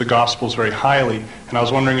regards the Gospels very highly, and I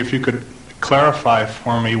was wondering if you could clarify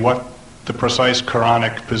for me what the precise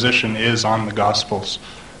Quranic position is on the Gospels.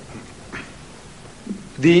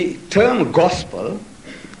 The term gospel,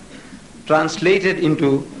 translated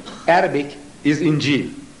into Arabic, is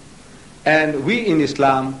Injil. And we in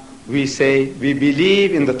Islam, we say we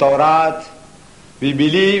believe in the Torah, we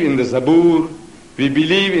believe in the Zabur, we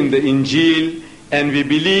believe in the Injil, and we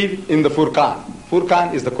believe in the Furqan.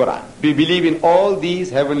 Furqan is the Quran. We believe in all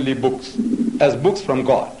these heavenly books as books from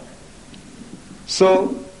God.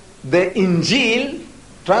 So the Injil,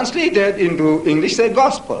 translated into English, say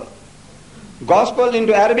gospel. Gospel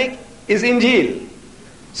into Arabic is Injil.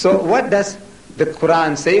 So what does the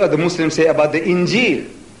Quran say or the Muslims say about the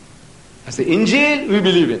Injil? I say Injil we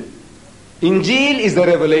believe in. Injil is the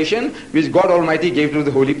revelation which God Almighty gave to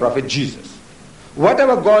the Holy Prophet Jesus.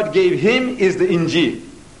 Whatever God gave him is the Injil.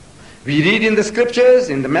 We read in the scriptures,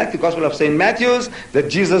 in the Gospel of St. Matthew, that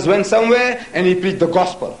Jesus went somewhere and he preached the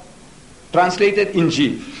gospel. Translated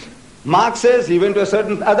Injil. Mark says he went to a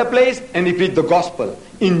certain other place and he preached the gospel.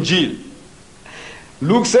 Injil.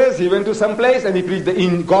 Luke says he went to some place and he preached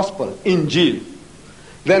the gospel. Injil.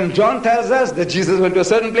 Then John tells us that Jesus went to a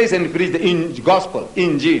certain place and he preached the gospel.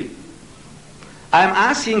 Injil. I am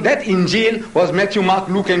asking, that Injil was Matthew, Mark,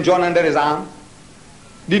 Luke and John under his arm?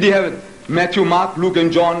 Did he have it? Matthew, Mark, Luke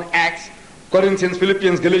and John, Acts, Corinthians,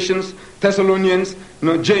 Philippians, Galatians, Thessalonians,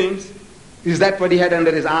 James? Is that what he had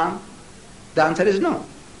under his arm? The answer is no.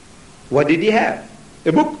 What did he have?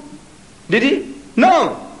 A book? Did he?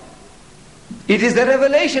 No. It is the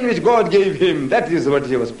revelation which God gave him. That is what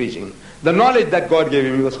he was preaching. The knowledge that God gave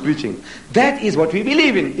him, he was preaching. That is what we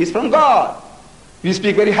believe in. It's from God. We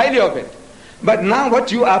speak very highly of it. But now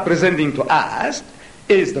what you are presenting to us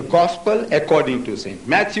is the gospel according to St.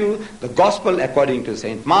 Matthew, the gospel according to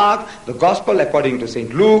St. Mark, the gospel according to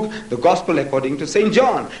St. Luke, the gospel according to St.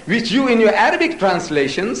 John, which you in your Arabic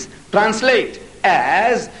translations translate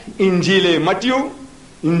as Injile Matthew,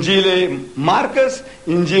 Injile Marcus,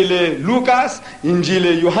 Injile Lucas,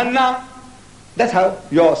 Injile Johanna. That's how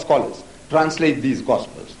your scholars translate these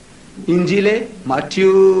gospels. Injile,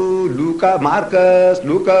 Matthew, Luca, Marcus,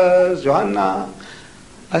 Lucas, Johanna.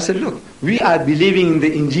 I said, look, we are believing in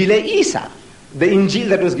the Injile Isa, the Injil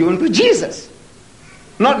that was given to Jesus,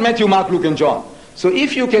 not Matthew, Mark, Luke and John. So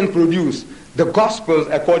if you can produce the gospels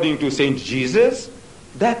according to Saint Jesus,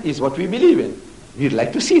 that is what we believe in. We'd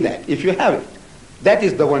like to see that, if you have it. That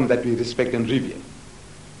is the one that we respect and revere.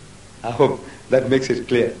 I hope that makes it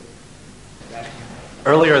clear.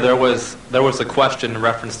 Earlier there was a question in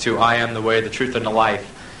reference to I am the way, the truth, and the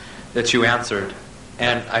life that you answered.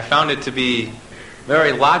 And I found it to be a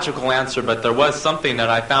very logical answer, but there was something that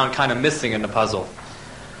I found kind of missing in the puzzle.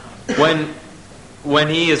 When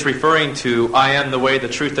he is referring to I am the way, the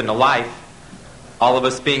truth, and the life, all of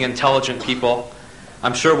us being intelligent people,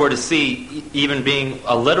 I'm sure we're to see, even being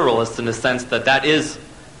a literalist in the sense that that is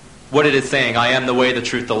what it is saying, I am the way, the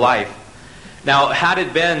truth, the life. Now, had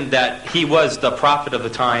it been that he was the prophet of the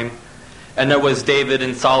time, and there was David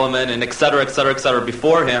and Solomon and et cetera,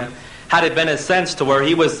 before him, had it been a sense to where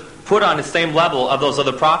he was put on the same level of those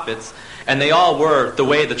other prophets, and they all were the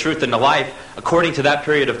way, the truth, and the life, according to that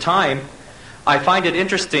period of time, I find it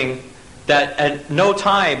interesting that at no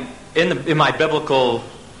time in my biblical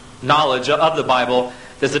knowledge of the Bible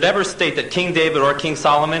does it ever state that King David or King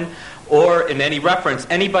Solomon, or in any reference,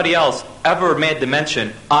 anybody else ever made the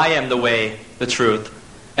mention, I am the way, the truth,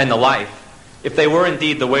 and the life. If they were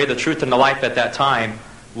indeed the way, the truth, and the life at that time,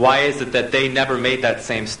 why is it that they never made that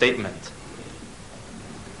same statement?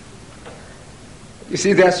 You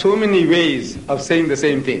see, there are so many ways of saying the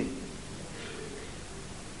same thing.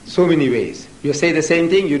 So many ways. You say the same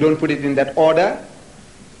thing, you don't put it in that order.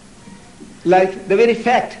 Like the very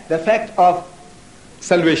fact, the fact of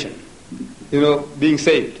salvation, being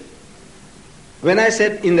saved. When I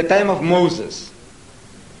said in the time of Moses,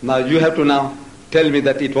 now you have to now tell me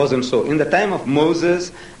that it wasn't so. In the time of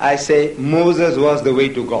Moses, I say Moses was the way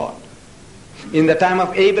to God. In the time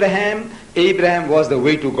of Abraham, Abraham was the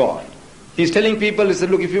way to God. He's telling people, he said,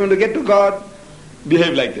 look, if you want to get to God,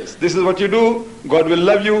 behave like this. This is what you do, God will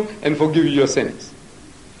love you and forgive you your sins.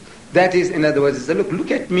 That is, in other words, he said,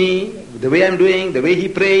 look at me, the way I'm doing, the way he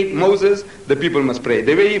prayed, Moses, the people must pray.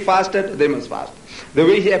 The way he fasted, they must fast. The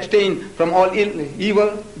way he abstained from all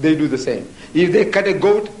evil, they do the same. If they cut a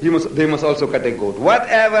goat, they must also cut a goat.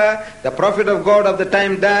 Whatever the prophet of God of the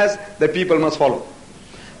time does, the people must follow.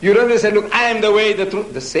 You don't say, look, I am the way, the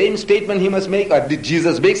truth. The same statement he must make, or did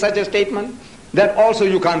Jesus make such a statement? That also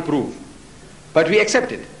you can't prove. But we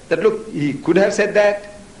accept it. That look, he could have said that.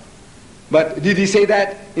 But did he say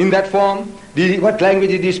that in that form? What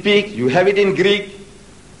language did he speak? You have it in Greek.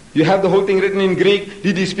 You have the whole thing written in Greek.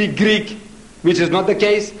 Did he speak Greek? which is not the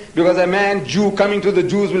case, because a man, Jew, coming to the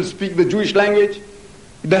Jews will speak the Jewish language.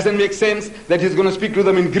 It doesn't make sense that he's going to speak to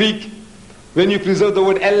them in Greek. When you preserve the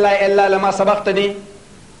word Ella, Ella, lama sabaqtani,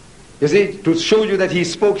 you see, to show you that he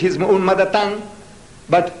spoke his own mother tongue,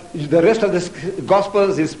 but the rest of the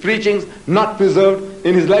Gospels, his preachings, not preserved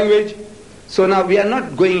in his language. So now we are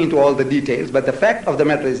not going into all the details, but the fact of the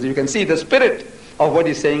matter is, you can see the spirit of what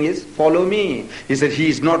he's saying is, follow me. He said, he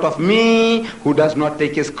is not of me who does not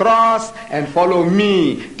take his cross and follow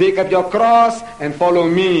me. Take up your cross and follow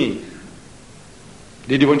me.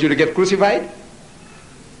 Did he want you to get crucified?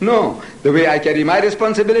 No. The way I carry my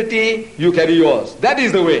responsibility, you carry yours. That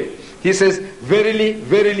is the way. He says, verily,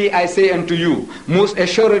 verily I say unto you, most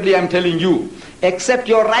assuredly I am telling you, except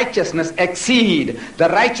your righteousness exceed the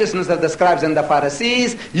righteousness of the scribes and the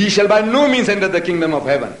Pharisees, ye shall by no means enter the kingdom of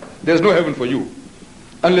heaven. There is no heaven for you,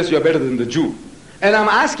 unless you are better than the Jew. And I'm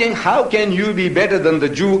asking, how can you be better than the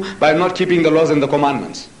Jew by not keeping the laws and the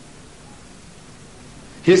commandments?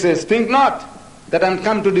 He says, think not that I am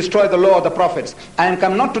come to destroy the law of the prophets. I am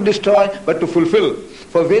come not to destroy, but to fulfill.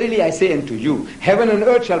 For verily I say unto you, heaven and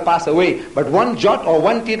earth shall pass away, but one jot or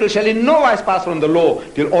one tittle shall in no wise pass from the law,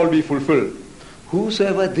 till all be fulfilled.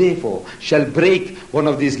 Whosoever therefore shall break one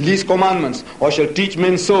of these least commandments, or shall teach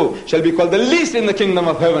men so, shall be called the least in the kingdom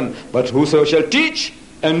of heaven. But whosoever shall teach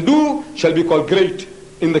and do, shall be called great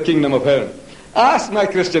in the kingdom of heaven. Ask my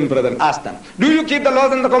Christian brethren, ask them, do you keep the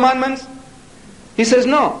laws and the commandments? He says,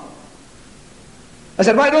 no. I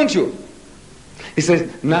said, why don't you? He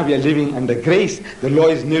says, now we are living under grace. The law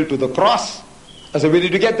is nailed to the cross. I said, where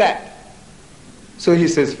did you get that? So he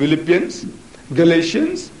says, Philippians,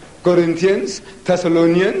 Galatians, Corinthians,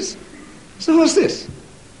 Thessalonians. So who's this?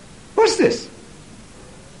 What's this?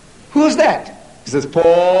 Who's that? He says,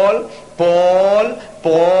 Paul, Paul,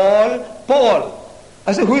 Paul, Paul.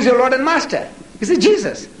 I said, who is your Lord and Master? He said,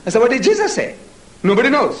 Jesus. I said, what did Jesus say? Nobody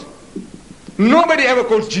knows. Nobody ever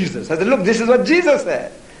quotes Jesus. I said, look, this is what Jesus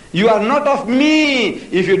said. You are not of me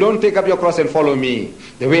if you don't take up your cross and follow me.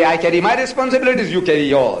 The way I carry my responsibilities, you carry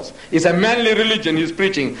yours. It's a manly religion he's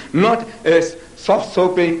preaching, not a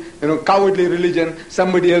soft-soaping, cowardly religion.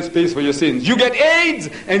 Somebody else pays for your sins. You get AIDS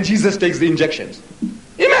and Jesus takes the injections.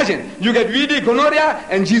 Imagine, you get VD, gonorrhea,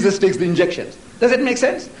 and Jesus takes the injections. Does that make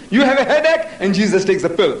sense? You have a headache and Jesus takes the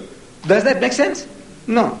pill. Does that make sense?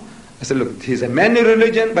 No. I said, look, he's a manly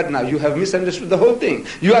religion, but now you have misunderstood the whole thing.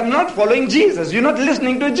 You are not following Jesus. You're not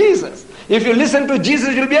listening to Jesus. If you listen to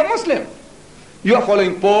Jesus, you'll be a Muslim. You are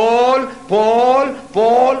following Paul, Paul,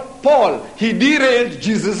 Paul, Paul. He derailed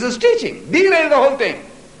Jesus' teaching. Derailed the whole thing.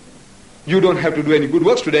 You don't have to do any good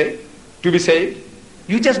works today to be saved.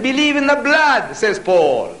 You just believe in the blood, says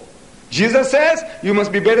Paul. Jesus says, you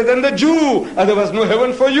must be better than the Jew, otherwise no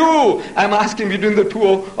heaven for you. I'm asking between the two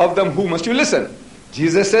of them, who must you listen?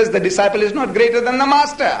 Jesus says the disciple is not greater than the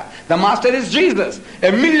master. The master is Jesus.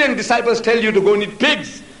 1,000,000 disciples tell you to go and eat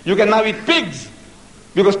pigs. You can now eat pigs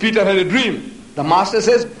because Peter had a dream. The master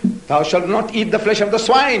says, thou shalt not eat the flesh of the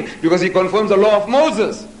swine, because he confirms the law of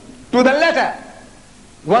Moses to the letter.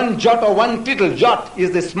 One jot or one tittle, jot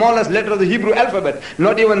is the smallest letter of the Hebrew alphabet.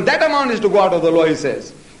 Not even that amount is to go out of the law, he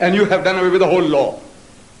says. And you have done away with the whole law.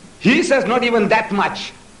 He says not even that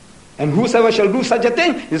much. And whosoever shall do such a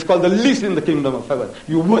thing is called the least in the kingdom of heaven.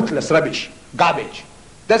 You worthless rubbish, garbage.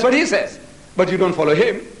 That's what he says. But you don't follow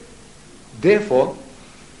him. Therefore,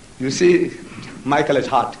 you see, Michael H.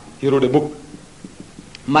 Hart, he wrote a book.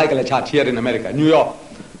 Michael H. Hart here in America, New York.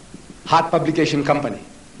 Hart Publication Company.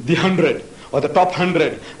 The 100, or the top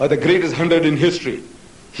 100, or the greatest 100 in history.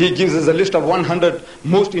 He gives us a list of 100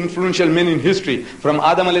 most influential men in history, from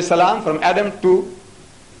Adam alayhi salam, from Adam to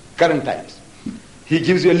current times. He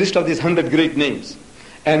gives you a list of these 100 great names.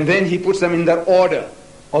 And then he puts them in their order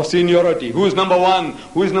of seniority. Who is number 1?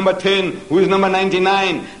 Who is number 10? Who is number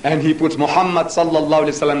 99? And he puts Muhammad sallallahu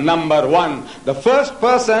alaihi wasallam number 1. The first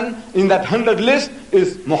person in that 100 list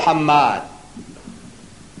is Muhammad.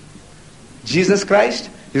 Jesus Christ,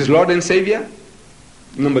 his Lord and Savior,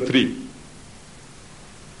 number 3.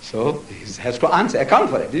 So he has to account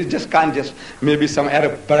for it. He just can't maybe some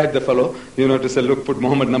Arab bribe the fellow, to say, look, put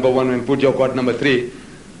Muhammad number 1 and put your God number 3.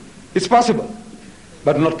 It's possible,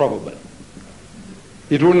 but not probable.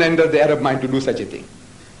 It wouldn't enter the Arab mind to do such a thing.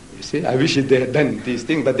 You see, I wish they had done these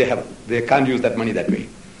things, but they haven't. They can't use that money that way.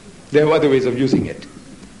 There are other ways of using it.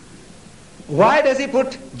 Why does he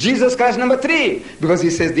put Jesus Christ number 3? Because he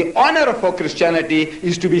says the honor for Christianity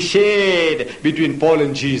is to be shared between Paul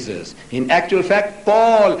and Jesus. In actual fact,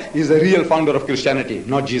 Paul is the real founder of Christianity,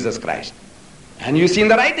 not Jesus Christ. And you see in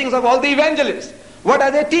the writings of all the evangelists, what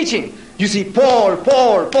are they teaching? You see Paul,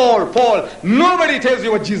 Paul, Paul, Paul. Nobody tells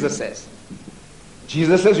you what Jesus says.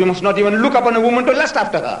 Jesus says you must not even look upon a woman to lust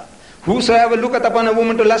after her. Whosoever looketh upon a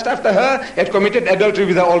woman to lust after her had committed adultery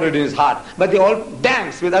with her already in his heart. But they all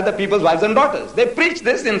dance with other people's wives and daughters. They preach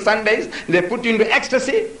this in Sundays. They put you into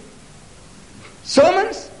ecstasy.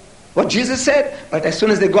 Sermons, what Jesus said. But as soon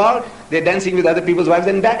as they go out, they're dancing with other people's wives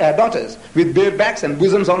and daughters, with bare backs and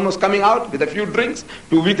bosoms almost coming out, with a few drinks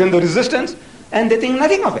to weaken the resistance. And they think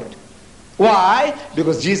nothing of it. Why?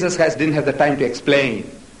 Because Jesus didn't have the time to explain.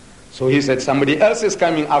 So he said, somebody else is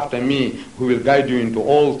coming after me who will guide you into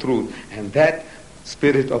all truth. And that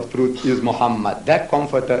Spirit of truth is Muhammad. That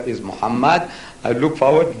comforter is Muhammad. I look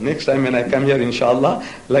forward next time when I come here, inshallah,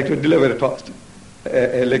 like to deliver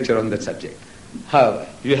a lecture on that subject. However,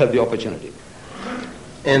 you have the opportunity.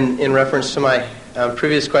 In reference to my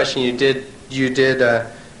previous question, you did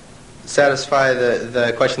satisfy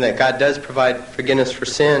the question that God does provide forgiveness for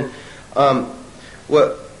sin. I'm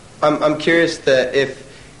curious that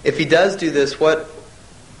if He does do this,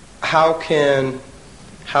 how can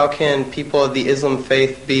people of the Islam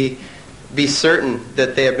faith be certain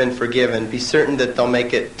that they have been forgiven, be certain that they'll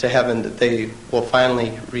make it to heaven, that they will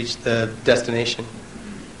finally reach the destination?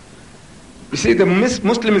 You see, the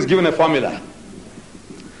Muslim is given a formula.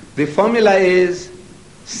 The formula is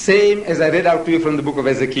same as I read out to you from the book of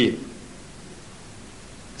Ezekiel.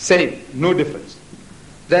 Same, no difference.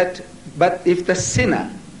 But if the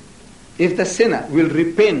sinner will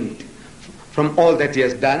repent from all that he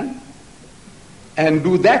has done and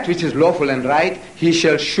do that which is lawful and right, he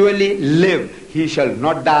shall surely live. He shall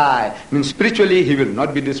not die. Means spiritually he will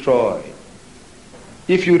not be destroyed.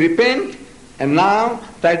 If you repent and now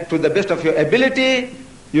try to the best of your ability,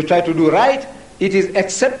 you try to do right, it is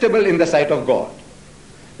acceptable in the sight of God.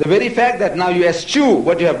 The very fact that now you eschew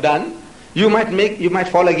what you have done, you might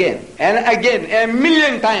fall again and again,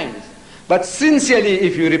 1,000,000 times. But sincerely,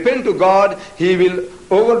 if you repent to God, He will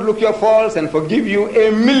overlook your faults and forgive you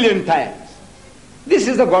 1,000,000 times. This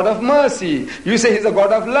is the God of mercy. You say He's a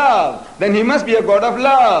God of love. Then He must be a God of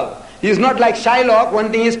love. He is not like Shylock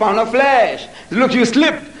wanting his pound of flesh. Look, you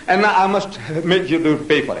slipped, and now I must make you to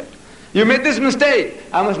pay for it. You made this mistake.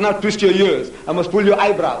 I must now twist your ears. I must pull your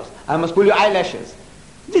eyebrows. I must pull your eyelashes.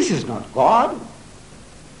 This is not God.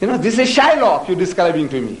 This is Shylock you're describing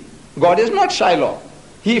to me. God is not Shylock.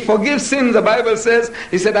 He forgives sins, the Bible says.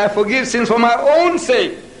 He said, I forgive sins for my own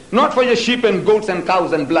sake, not for your sheep and goats and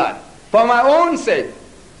cows and blood. For my own sake.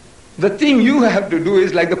 The thing you have to do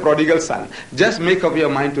is like the prodigal son. Just make up your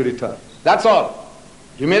mind to return. That's all.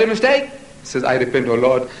 You made a mistake? He says, I repent, O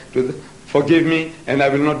Lord, forgive me, and I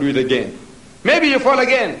will not do it again. Maybe you fall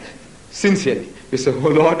again. Sincerely. You say, oh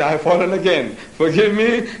Lord, I have fallen again. Forgive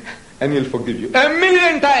me, and He'll forgive you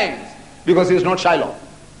 1,000,000 times. Because He is not Shylock.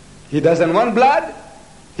 He doesn't want blood.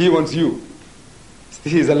 He wants you.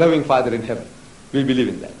 He is a loving Father in heaven. We believe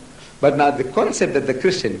in that. But now the concept that the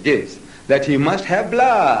Christian gives, that he must have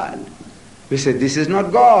blood, we say this is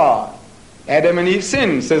not God. Adam and Eve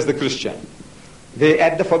sinned, says the Christian. They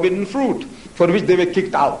ate the forbidden fruit, for which they were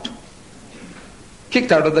kicked out.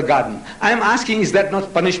 Kicked out of the garden. I am asking, is that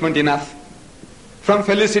not punishment enough? From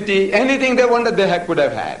felicity, anything they wanted they could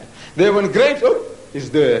have had. They want grapes, is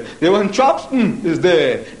there. They want chops, is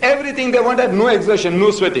there. Everything they wanted, no exertion,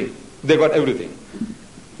 no sweating. They got everything.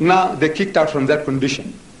 Now they kicked out from that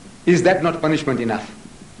condition. Is that not punishment enough?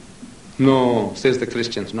 No, says the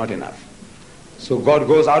Christians, not enough. So God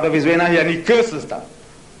goes out of His way now and He curses them.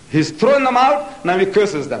 He's thrown them out, now He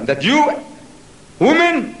curses them. That you,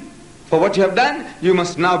 women, for what you have done, you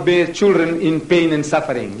must now bear children in pain and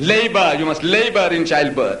suffering. Labor, you must labor in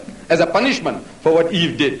childbirth as a punishment for what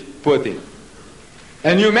Eve did, poor thing.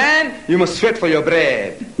 And you man, you must sweat for your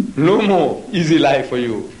bread. No more easy life for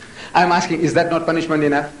you. I'm asking, is that not punishment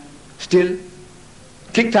enough? Still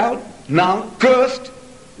kicked out, now cursed,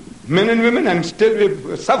 men and women, and still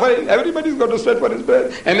we're suffering. Everybody's got to sweat for his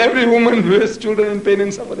bread. And every woman bears children in pain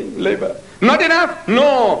and suffering, labor. Not enough?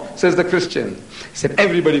 No, says the Christian. He said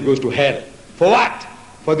everybody goes to hell. For what?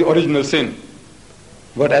 For the original sin.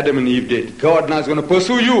 What Adam and Eve did. God now is going to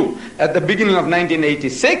pursue you. At the beginning of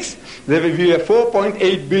 1986, there will be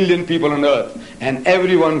 4.8 billion people on earth. And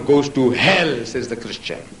everyone goes to hell, says the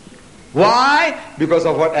Christian. Why? Because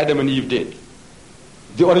of what Adam and Eve did.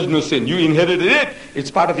 The original sin. You inherited it.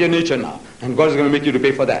 It's part of your nature now. And God is going to make you to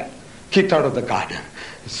pay for that. Kicked out of the garden.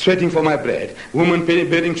 Sweating for my bread. Women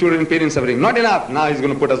bearing children in pain and suffering. Not enough. Now He's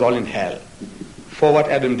going to put us all in hell. For what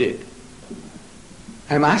Adam did.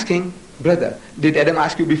 I'm asking, brother, did Adam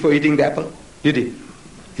ask you before eating the apple? Did he?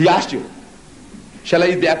 He asked you. Shall I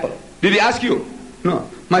eat the apple? Did he ask you? No.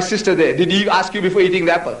 My sister there, did he ask you before eating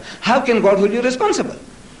the apple? How can God hold you responsible?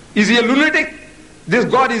 Is He a lunatic? This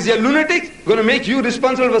God is a lunatic, going to make you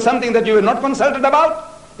responsible for something that you were not consulted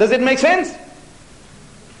about? Does it make sense?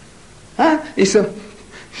 It's a,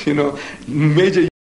 major